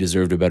felt like we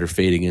deserved a better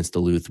fate against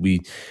Duluth.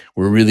 We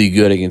were really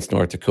good against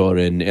North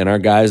Dakota, and our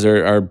guys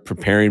are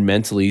preparing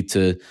mentally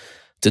to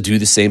do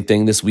the same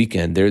thing this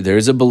weekend.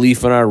 There's a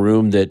belief in our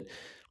room that,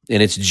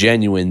 and it's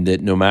genuine,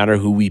 that no matter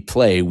who we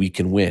play, we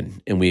can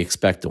win, and we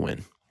expect to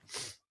win.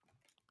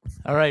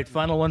 All right,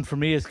 final one for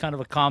me is kind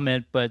of a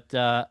comment, but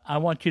I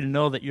want you to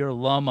know that your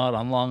alum out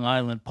on Long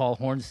Island, Paul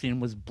Hornstein,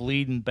 was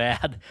bleeding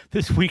bad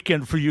this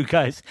weekend for you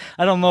guys.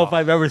 I don't know if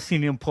I've ever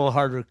seen him pull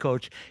harder,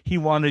 Coach. He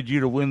wanted you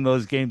to win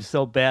those games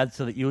so bad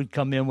so that you would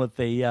come in with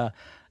a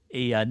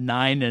a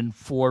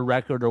 9-4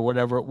 record or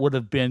whatever it would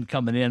have been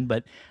coming in.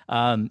 But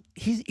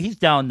he's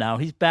down now.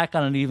 He's back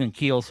on an even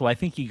keel. So I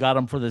think you got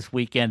him for this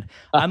weekend.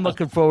 I'm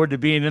looking forward to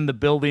being in the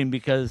building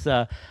because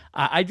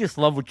I just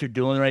love what you're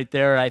doing right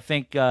there. I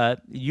think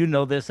you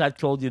know this. I've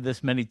told you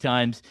this many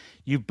times.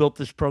 You've built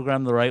this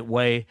program the right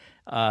way.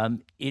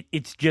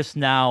 It's just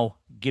now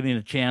getting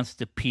a chance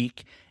to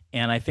peak.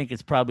 And I think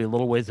it's probably a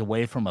little ways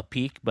away from a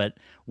peak. But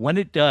when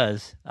it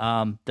does,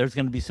 there's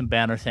going to be some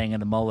banners hanging in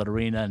the Mullet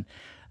Arena. And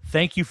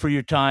thank you for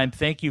your time.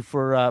 Thank you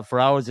for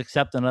always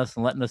accepting us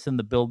and letting us in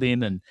the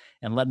building and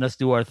letting us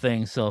do our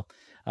thing. So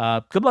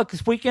good luck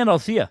this weekend. I'll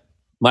see you.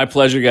 My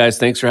pleasure, guys.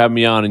 Thanks for having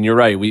me on. And you're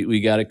right.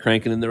 We got it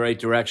cranking in the right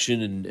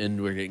direction,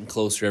 and we're getting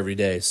closer every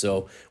day.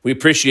 So we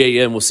appreciate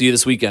you, and we'll see you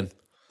this weekend.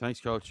 Thanks,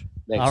 Coach.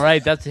 Thanks. All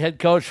right, that's the head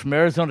coach from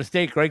Arizona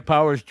State, Greg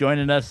Powers,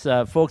 joining us.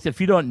 Folks,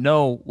 if you don't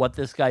know what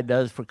this guy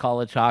does for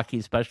college hockey,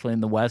 especially in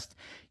the West,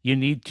 you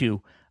need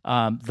to.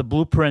 The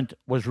blueprint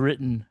was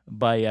written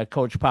by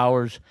Coach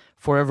Powers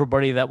for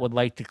everybody that would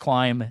like to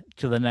climb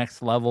to the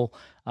next level.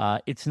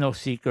 It's no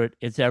secret.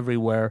 It's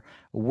everywhere.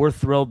 We're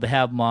thrilled to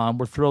have him on.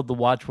 We're thrilled to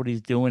watch what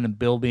he's doing and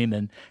building.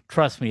 And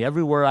trust me,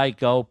 everywhere I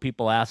go,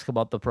 people ask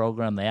about the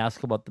program. They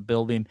ask about the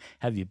building.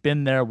 Have you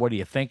been there? What do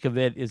you think of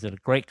it? Is it a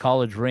great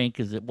college rink?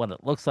 Is it what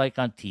it looks like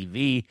on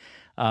TV?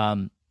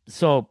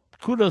 So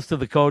kudos to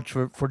the coach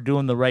for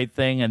doing the right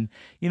thing. And,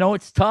 you know,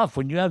 it's tough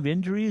when you have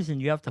injuries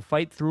and you have to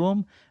fight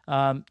through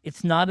them.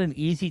 It's not an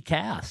easy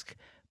task.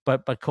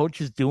 But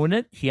Coach is doing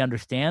it. He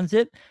understands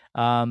it.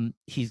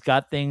 He's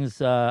got things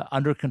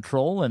under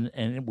control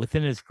and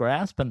within his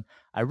grasp. And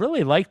I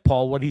really like,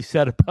 Paul, what he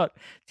said about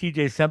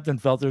TJ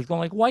Semptimphelter. He's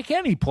going like, why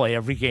can't he play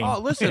every game? Oh,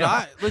 listen, You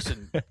know?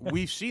 listen.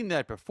 We've seen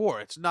that before.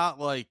 It's not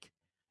like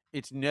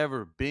it's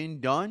never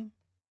been done.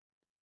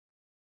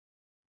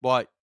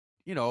 But,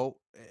 you know,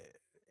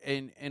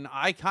 and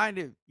I kind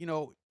of, you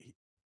know,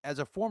 as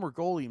a former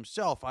goalie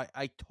himself,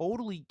 I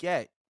totally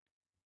get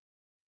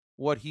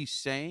what he's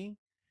saying.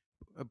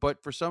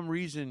 But for some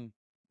reason,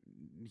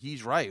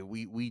 he's right.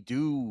 We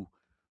do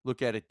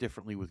look at it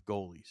differently with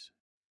goalies,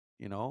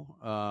 you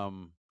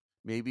know.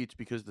 Maybe it's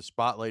because the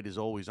spotlight is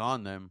always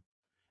on them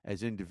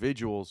as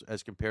individuals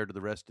as compared to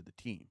the rest of the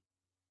team.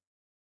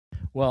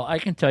 Well, I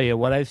can tell you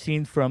what I've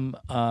seen from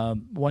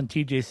one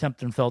TJ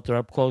Semptimphelter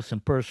up close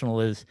and personal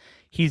is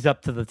he's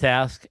up to the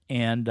task.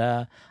 And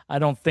I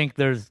don't think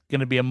there's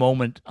going to be a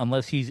moment,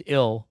 unless he's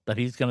ill, that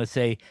he's going to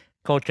say,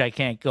 Coach, I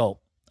can't go.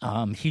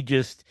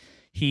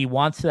 He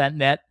wants that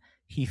net.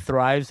 He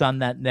thrives on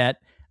that net.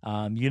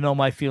 You know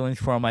my feelings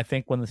for him. I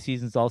think when the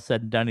season's all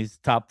said and done, he's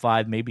top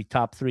 5, maybe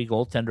top 3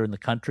 goaltender in the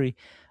country,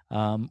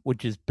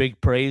 which is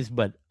big praise.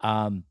 But,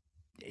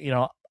 you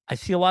know, I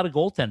see a lot of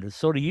goaltenders.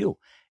 So do you.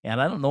 And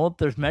I don't know if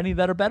there's many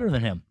that are better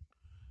than him.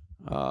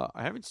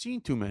 I haven't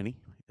seen too many.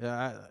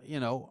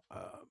 You know,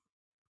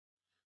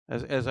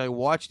 as I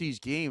watch these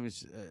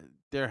games,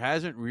 there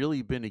hasn't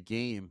really been a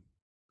game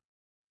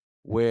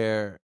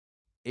where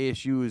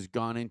ASU has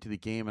gone into the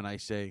game and I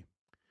say,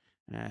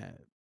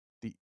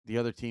 the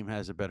other team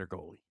has a better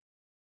goalie.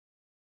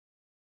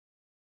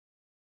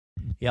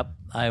 Yep,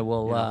 I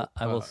will. You know,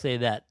 I will say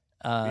that.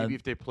 Maybe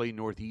if they play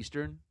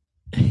Northeastern.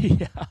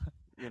 Yeah.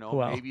 You know,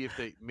 well, maybe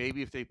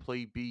if they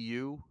play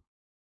BU,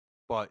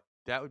 but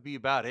that would be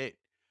about it.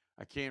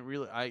 I can't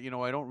really. I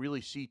don't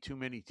really see too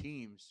many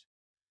teams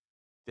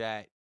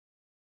that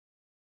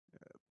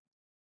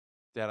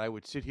I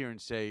would sit here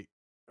and say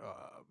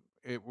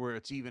where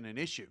it's even an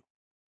issue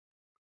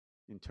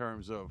in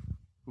terms of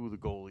who the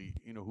goalie,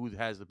 you know, who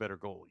has the better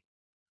goalie.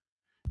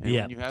 And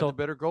when you have the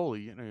better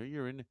goalie, you know,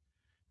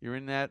 you're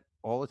in that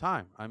all the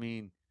time. I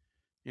mean,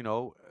 you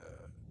know,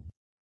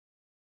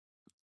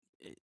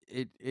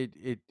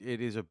 it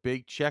is a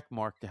big check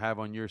mark to have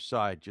on your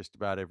side just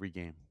about every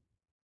game.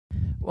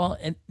 Well,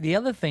 and the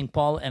other thing,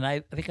 Paul, and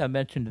I think I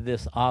mentioned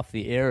this off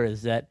the air,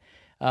 is that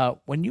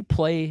when you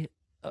play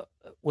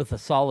with a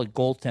solid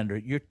goaltender,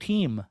 your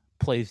team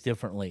plays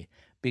differently.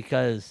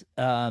 Because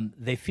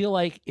they feel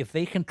like if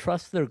they can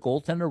trust their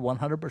goaltender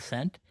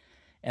 100%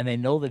 and they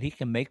know that he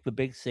can make the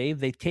big save,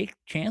 they take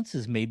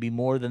chances maybe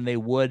more than they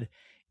would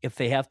if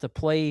they have to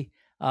play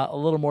a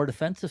little more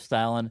defensive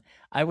style. And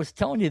I was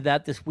telling you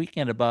that this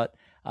weekend about,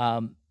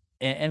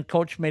 and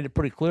Coach made it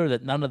pretty clear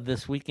that none of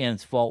this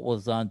weekend's fault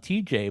was on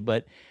TJ,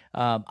 but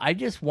I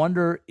just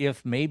wonder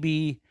if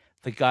maybe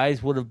the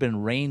guys would have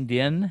been reined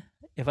in,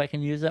 if I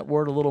can use that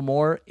word a little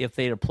more, if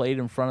they'd have played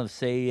in front of,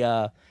 say,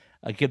 a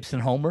Gibson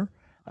Homer.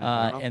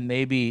 And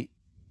maybe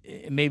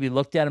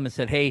looked at him and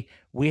said, hey,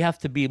 we have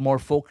to be more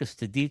focused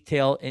to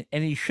detail.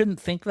 And he shouldn't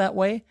think that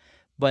way.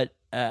 But,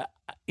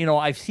 you know,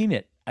 I've seen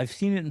it. I've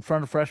seen it in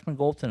front of freshman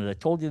goaltenders. I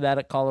told you that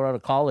at Colorado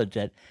College,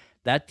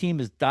 that team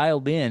is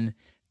dialed in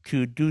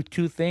to do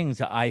 2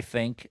 things, I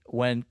think,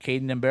 when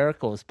Caden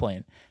Mbarico is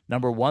playing.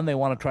 Number 1, they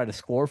want to try to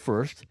score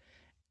first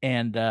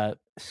and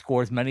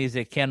score as many as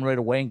they can right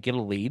away and get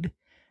a lead.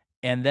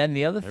 And then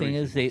the other thing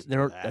is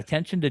their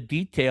attention to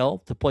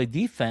detail to play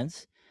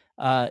defense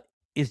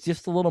is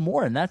just a little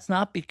more. And that's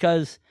not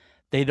because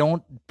they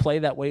don't play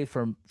that way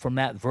from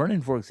Matt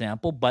Vernon, for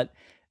example, but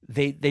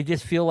they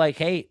just feel like,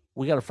 hey,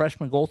 we got a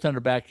freshman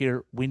goaltender back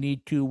here. We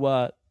need to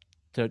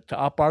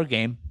up our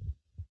game.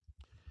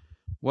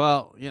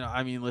 Well,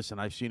 I mean, listen,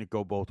 I've seen it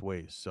go both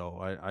ways,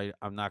 so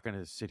I'm not going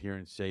to sit here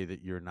and say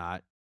that you're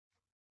not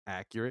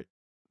accurate.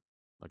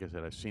 Like I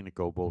said, I've seen it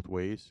go both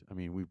ways. I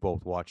mean, we've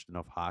both watched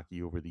enough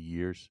hockey over the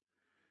years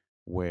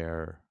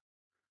where,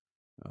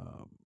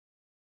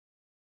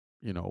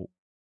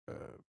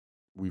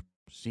 we've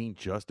seen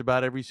just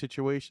about every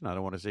situation. I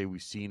don't want to say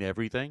we've seen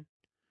everything,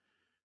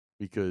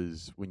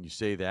 because when you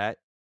say that,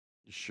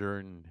 you sure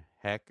and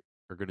heck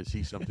are going to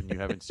see something you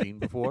haven't seen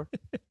before.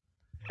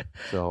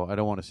 So I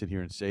don't want to sit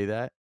here and say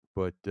that,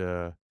 but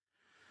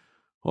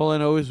all I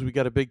know is we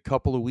got a big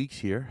couple of weeks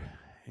here,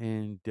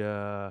 and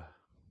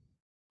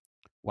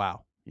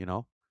wow,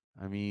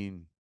 I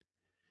mean,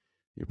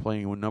 you're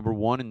playing with number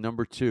 1 and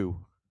number 2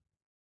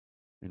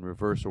 in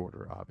reverse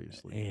order,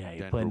 obviously. Yeah,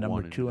 you're playing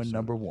number 2 and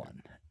number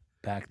 1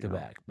 back to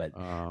back. But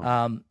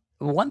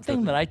one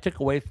thing that I took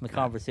away from the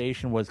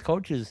conversation was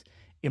coaches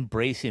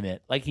embracing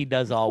it like he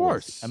does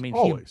always. I mean,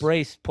 he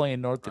embraced playing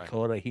North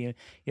Dakota. He,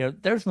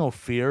 there's no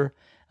fear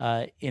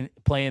in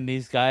playing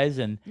these guys,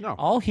 and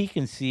all he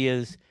can see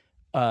is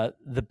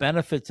the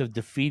benefits of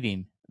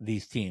defeating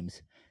these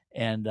teams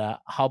and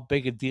how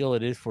big a deal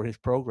it is for his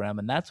program.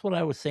 And that's what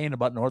I was saying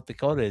about North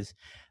Dakota is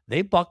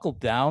they buckled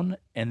down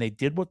and they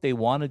did what they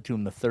wanted to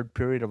in the third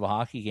period of a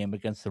hockey game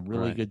against a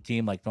really good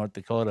team like North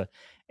Dakota.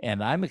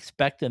 And I'm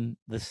expecting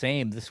the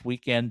same this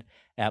weekend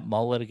at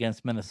Mullet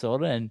against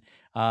Minnesota. And,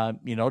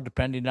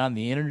 depending on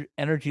the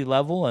energy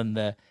level and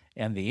the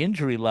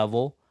injury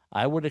level,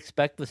 I would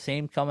expect the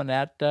same coming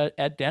at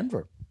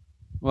Denver.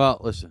 Well,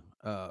 listen,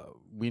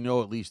 we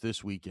know at least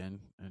this weekend,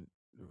 and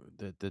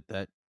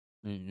that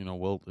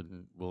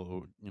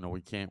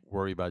we can't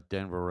worry about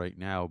Denver right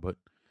now, but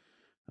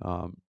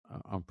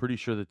I'm pretty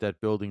sure that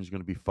building is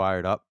going to be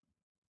fired up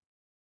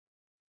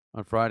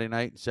on Friday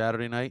night and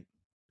Saturday night.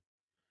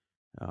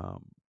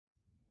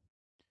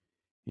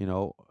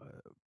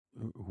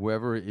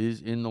 Whoever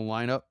is in the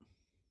lineup,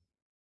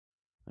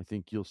 I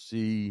think you'll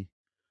see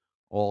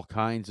all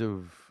kinds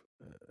of,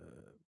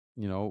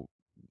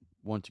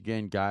 once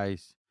again,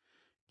 guys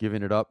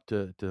giving it up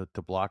to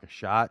block a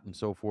shot and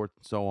so forth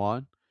and so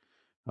on.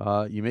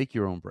 You make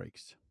your own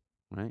breaks,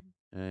 right?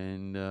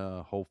 And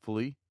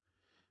hopefully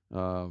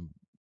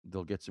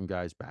they'll get some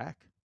guys back,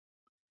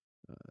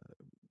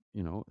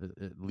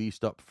 at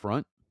least up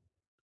front,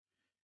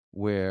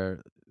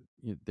 where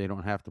they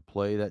don't have to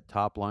play that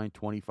top line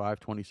 25,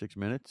 26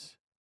 minutes.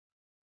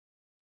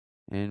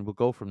 And we'll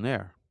go from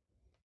there.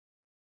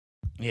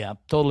 Yeah,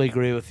 totally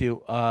agree with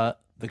you. Of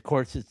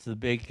course, it's the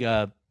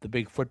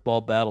big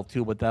football battle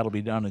too, but that'll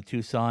be down in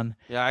Tucson.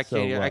 Yeah, I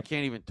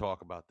can't even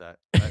talk about that.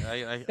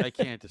 I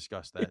can't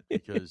discuss that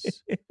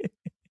because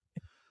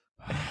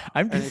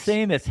I'm just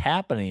saying it's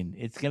happening.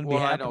 It's going to be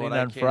happening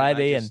on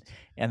Friday,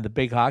 and the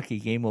big hockey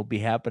game will be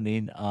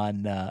happening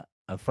on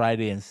a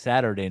Friday and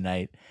Saturday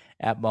night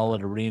at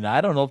Mullet Arena. I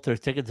don't know if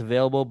there's tickets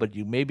available, but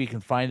you maybe can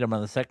find them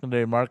on the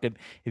secondary market.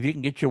 If you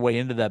can get your way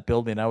into that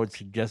building, I would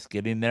suggest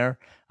getting there.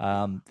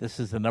 This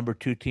is the number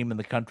 2 team in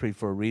the country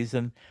for a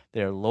reason.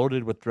 They're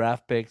loaded with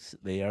draft picks.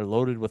 They are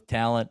loaded with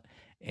talent.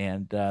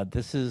 And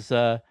this is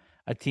a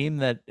team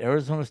that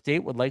Arizona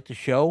State would like to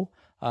show.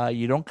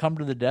 You don't come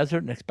to the desert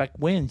and expect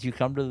wins. You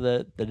come to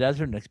the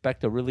desert and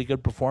expect a really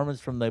good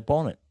performance from the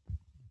opponent.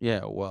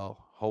 Yeah,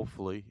 well,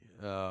 hopefully.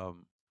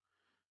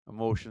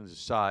 Emotions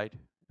aside,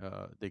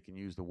 they can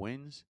use the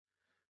wins.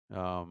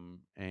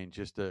 And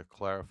just to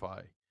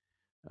clarify,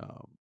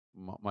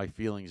 my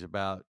feelings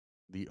about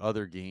the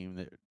other game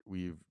that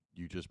you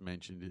just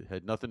mentioned, it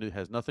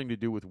has nothing to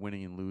do with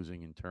winning and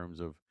losing in terms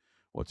of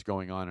what's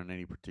going on in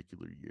any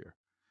particular year.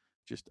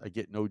 Just I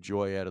get no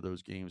joy out of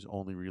those games,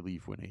 only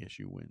relief when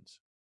ASU wins.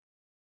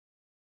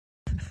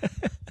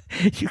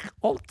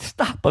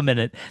 Stop a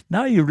minute.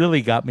 Now you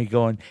really got me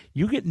going.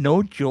 You get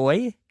no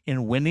joy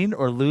in winning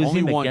or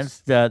losing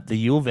against the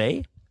U of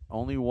A?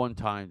 Only one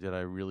time did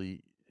I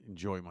really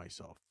enjoy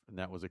myself, and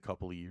that was a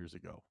couple of years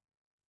ago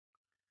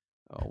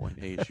when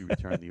ASU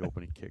returned the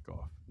opening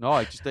kickoff. No,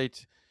 I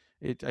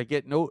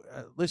get no.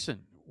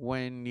 Listen,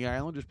 when the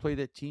Islanders play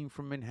that team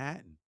from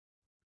Manhattan,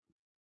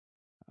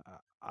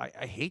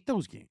 I hate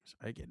those games.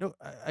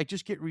 I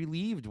just get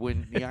relieved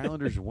when the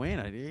Islanders win.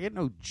 I get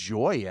no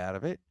joy out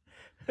of it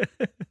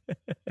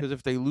because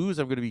if they lose,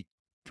 I'm going to be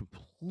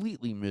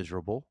completely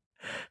miserable.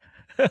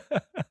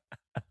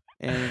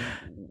 And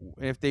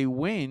if they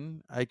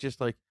win, I just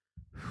like.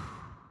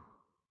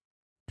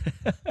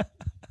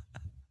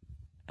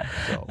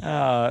 So.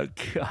 Oh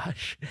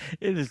gosh,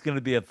 it is going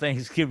to be a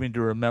Thanksgiving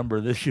to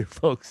remember this year,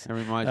 folks. That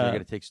reminds me, I got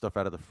to take stuff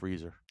out of the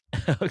freezer.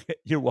 Okay,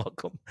 you're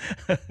welcome.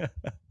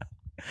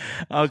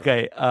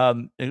 Okay,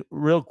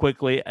 real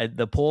quickly,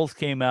 the polls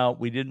came out.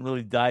 We didn't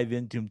really dive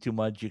into them too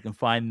much. You can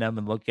find them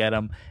and look at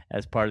them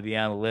as part of the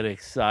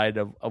analytics side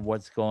of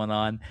what's going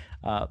on.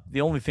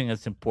 The only thing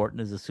that's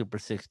important is the Super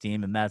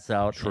 16, and that's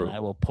out. True. And I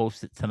will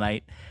post it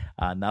tonight.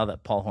 Now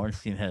that Paul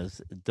Hornstein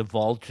has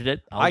divulged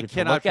it, I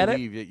cannot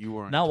believe that you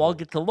weren't. Now I'll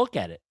get to look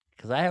at it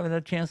because I haven't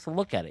had a chance to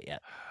look at it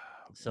yet.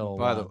 So,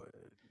 By the way,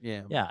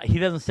 yeah. yeah, he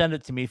doesn't send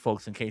it to me,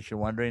 folks, in case you're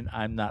wondering.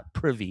 I'm not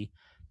privy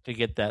to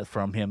get that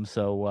from him.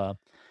 So,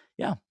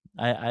 yeah,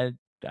 I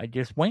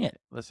just wing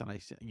it. Listen,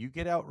 you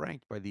get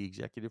outranked by the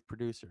executive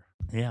producer.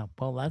 Yeah,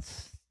 well,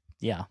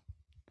 yeah.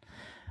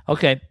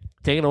 Okay,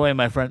 take it away,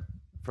 my friend.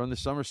 From the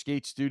Summer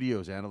Skate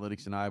Studios,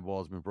 Analytics and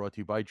Eyeballs has been brought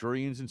to you by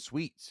Drury Inns and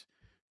Suites.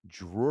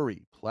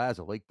 Drury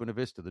Plaza, Lake Buena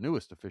Vista, the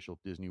newest official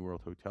Disney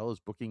World hotel, is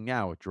booking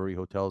now at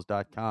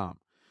druryhotels.com.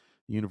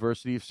 The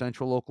University of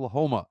Central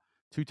Oklahoma,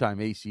 two-time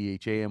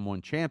ACHA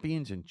M1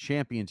 champions and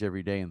champions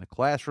every day in the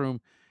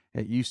classroom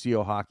at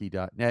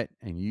ucohockey.net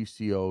and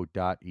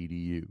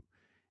uco.edu.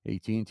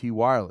 AT&T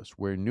Wireless,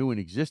 where new and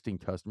existing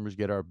customers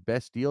get our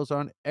best deals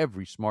on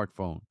every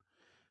smartphone.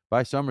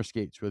 Buy summer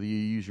skates, whether you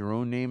use your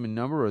own name and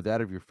number or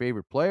that of your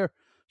favorite player.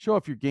 Show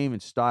off your game in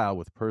style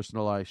with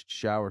personalized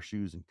shower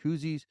shoes and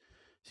koozies.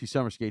 See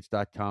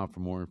summerskates.com for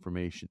more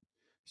information.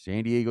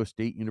 San Diego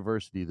State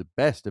University, the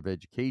best of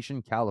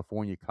education,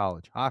 California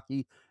college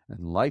hockey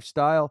and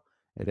lifestyle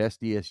at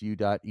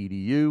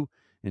sdsu.edu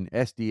and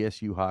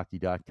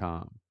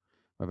sdsuhockey.com.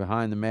 By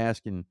Behind the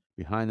Mask and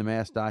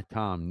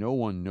behindthemask.com, no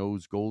one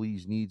knows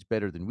goalies' needs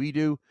better than we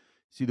do.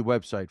 See the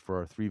website for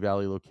our Three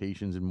Valley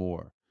locations and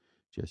more.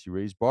 Jesse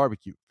Ray's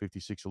Barbecue,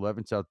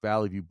 5611 South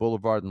Valley View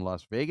Boulevard in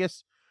Las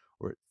Vegas,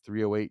 or at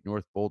 308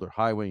 North Boulder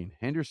Highway in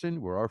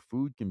Henderson, where our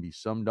food can be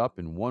summed up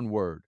in one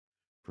word: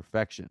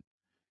 perfection.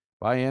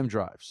 Buy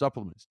M-Drive,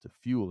 supplements to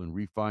fuel and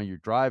refine your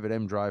drive at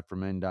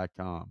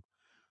mdriveformen.com.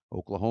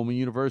 Oklahoma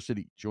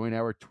University, join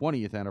our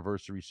 20th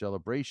anniversary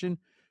celebration.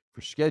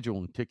 For schedule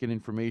and ticket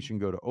information,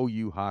 go to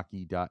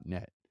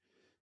ouhockey.net.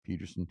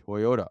 Peterson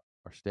Toyota,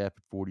 our staff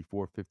at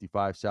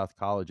 4455 South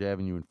College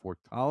Avenue in Fort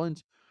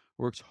Collins,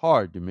 works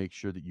hard to make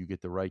sure that you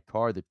get the right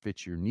car that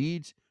fits your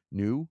needs,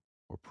 new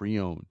or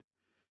pre-owned.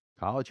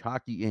 College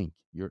Hockey Inc.,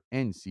 your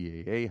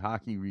NCAA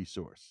hockey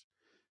resource.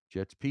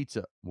 Jets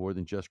Pizza, more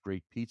than just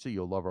great pizza.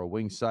 You'll love our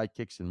wings,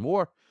 sidekicks, and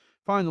more.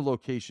 Find the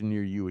location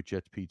near you at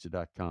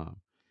jetspizza.com.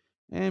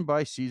 And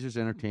by Caesars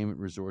Entertainment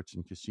Resorts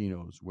and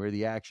Casinos, where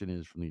the action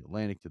is from the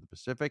Atlantic to the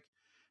Pacific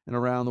and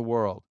around the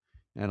world.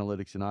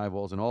 Analytics and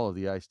Eyeballs and all of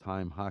the Ice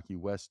Time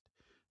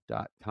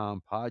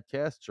HockeyWest.com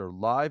podcasts are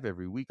live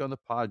every week on the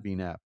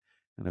Podbean app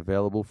and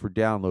available for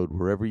download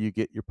wherever you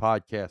get your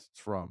podcasts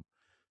from.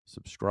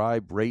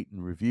 Subscribe, rate,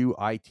 and review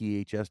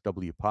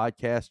ITHSW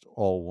Podcasts,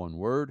 all one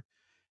word.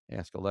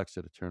 Ask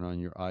Alexa to turn on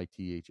your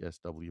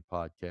ITHSW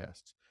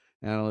podcasts.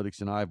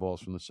 Analytics and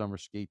Eyeballs from the Summer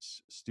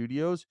Skates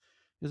Studios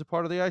is a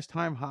part of the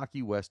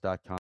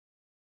IcetimeHockeyWest.com.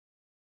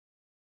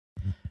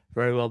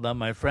 Very well done,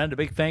 my friend. A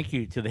big thank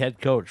you to the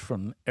head coach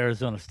from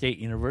Arizona State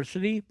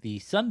University, the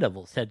Sun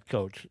Devils head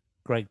coach,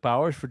 Greg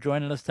Powers, for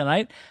joining us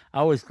tonight.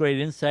 Always great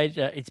insight.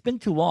 It's been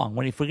too long.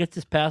 When he forgets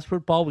his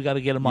password, Paul, we got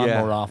to get him on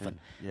more often.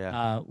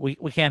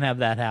 We can't have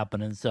that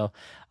happening. So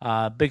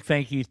big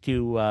thank you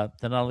to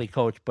not only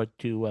coach, but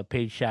to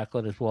Paige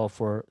Shacklet as well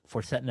for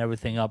setting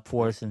everything up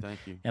for us and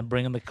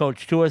bringing the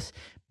coach to us.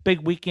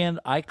 Big weekend.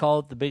 I call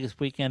it the biggest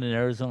weekend in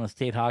Arizona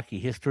State hockey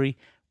history,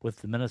 with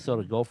the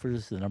Minnesota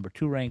Gophers, the number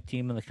 2 ranked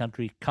team in the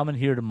country, coming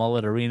here to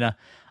Mullet Arena.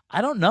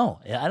 I don't know.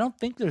 I don't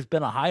think there's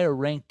been a higher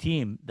ranked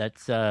team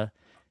that's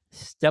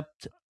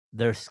stepped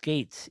their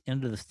skates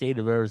into the state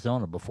of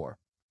Arizona before.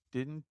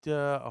 Didn't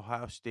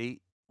Ohio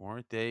State,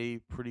 weren't they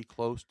pretty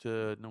close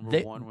to number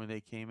 1 when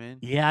they came in?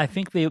 Yeah, I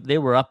think they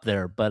were up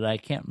there, but I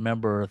can't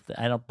remember.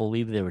 I don't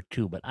believe they were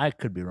 2, but I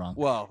could be wrong.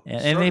 Well,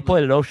 and they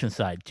played at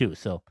Oceanside too.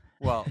 So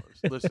well,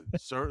 listen,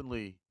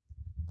 certainly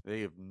they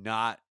have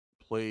not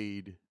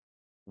played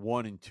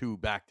 1 and 2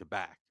 back to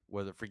back.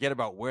 Forget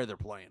about where they're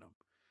playing them.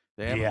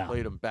 They haven't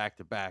played them back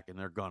to back, and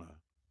they're gonna.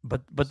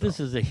 But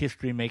this is a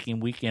history-making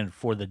weekend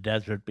for the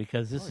Desert,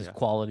 because this is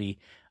quality.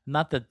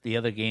 Not that the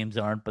other games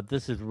aren't, but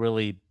this is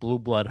really blue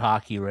blood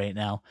hockey right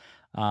now,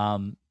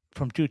 from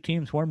 2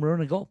 teams, one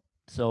maroon and gold.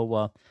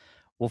 So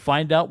we'll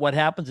find out what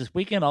happens this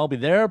weekend. I'll be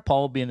there.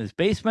 Paul will be in his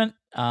basement,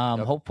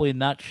 hopefully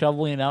not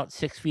shoveling out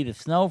 6 feet of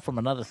snow from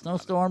another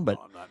snowstorm. But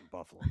I'm not in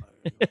Buffalo.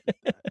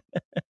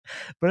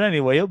 But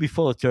anyway, he'll be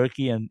full of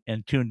turkey and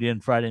tuned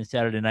in Friday and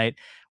Saturday night.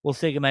 We'll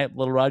say goodnight,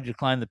 Little Roger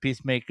Klein, the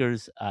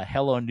Peacemakers.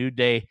 Hello, New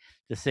Day,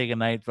 to say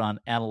goodnight on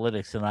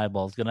Analytics and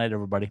Eyeballs. Good night,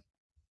 everybody.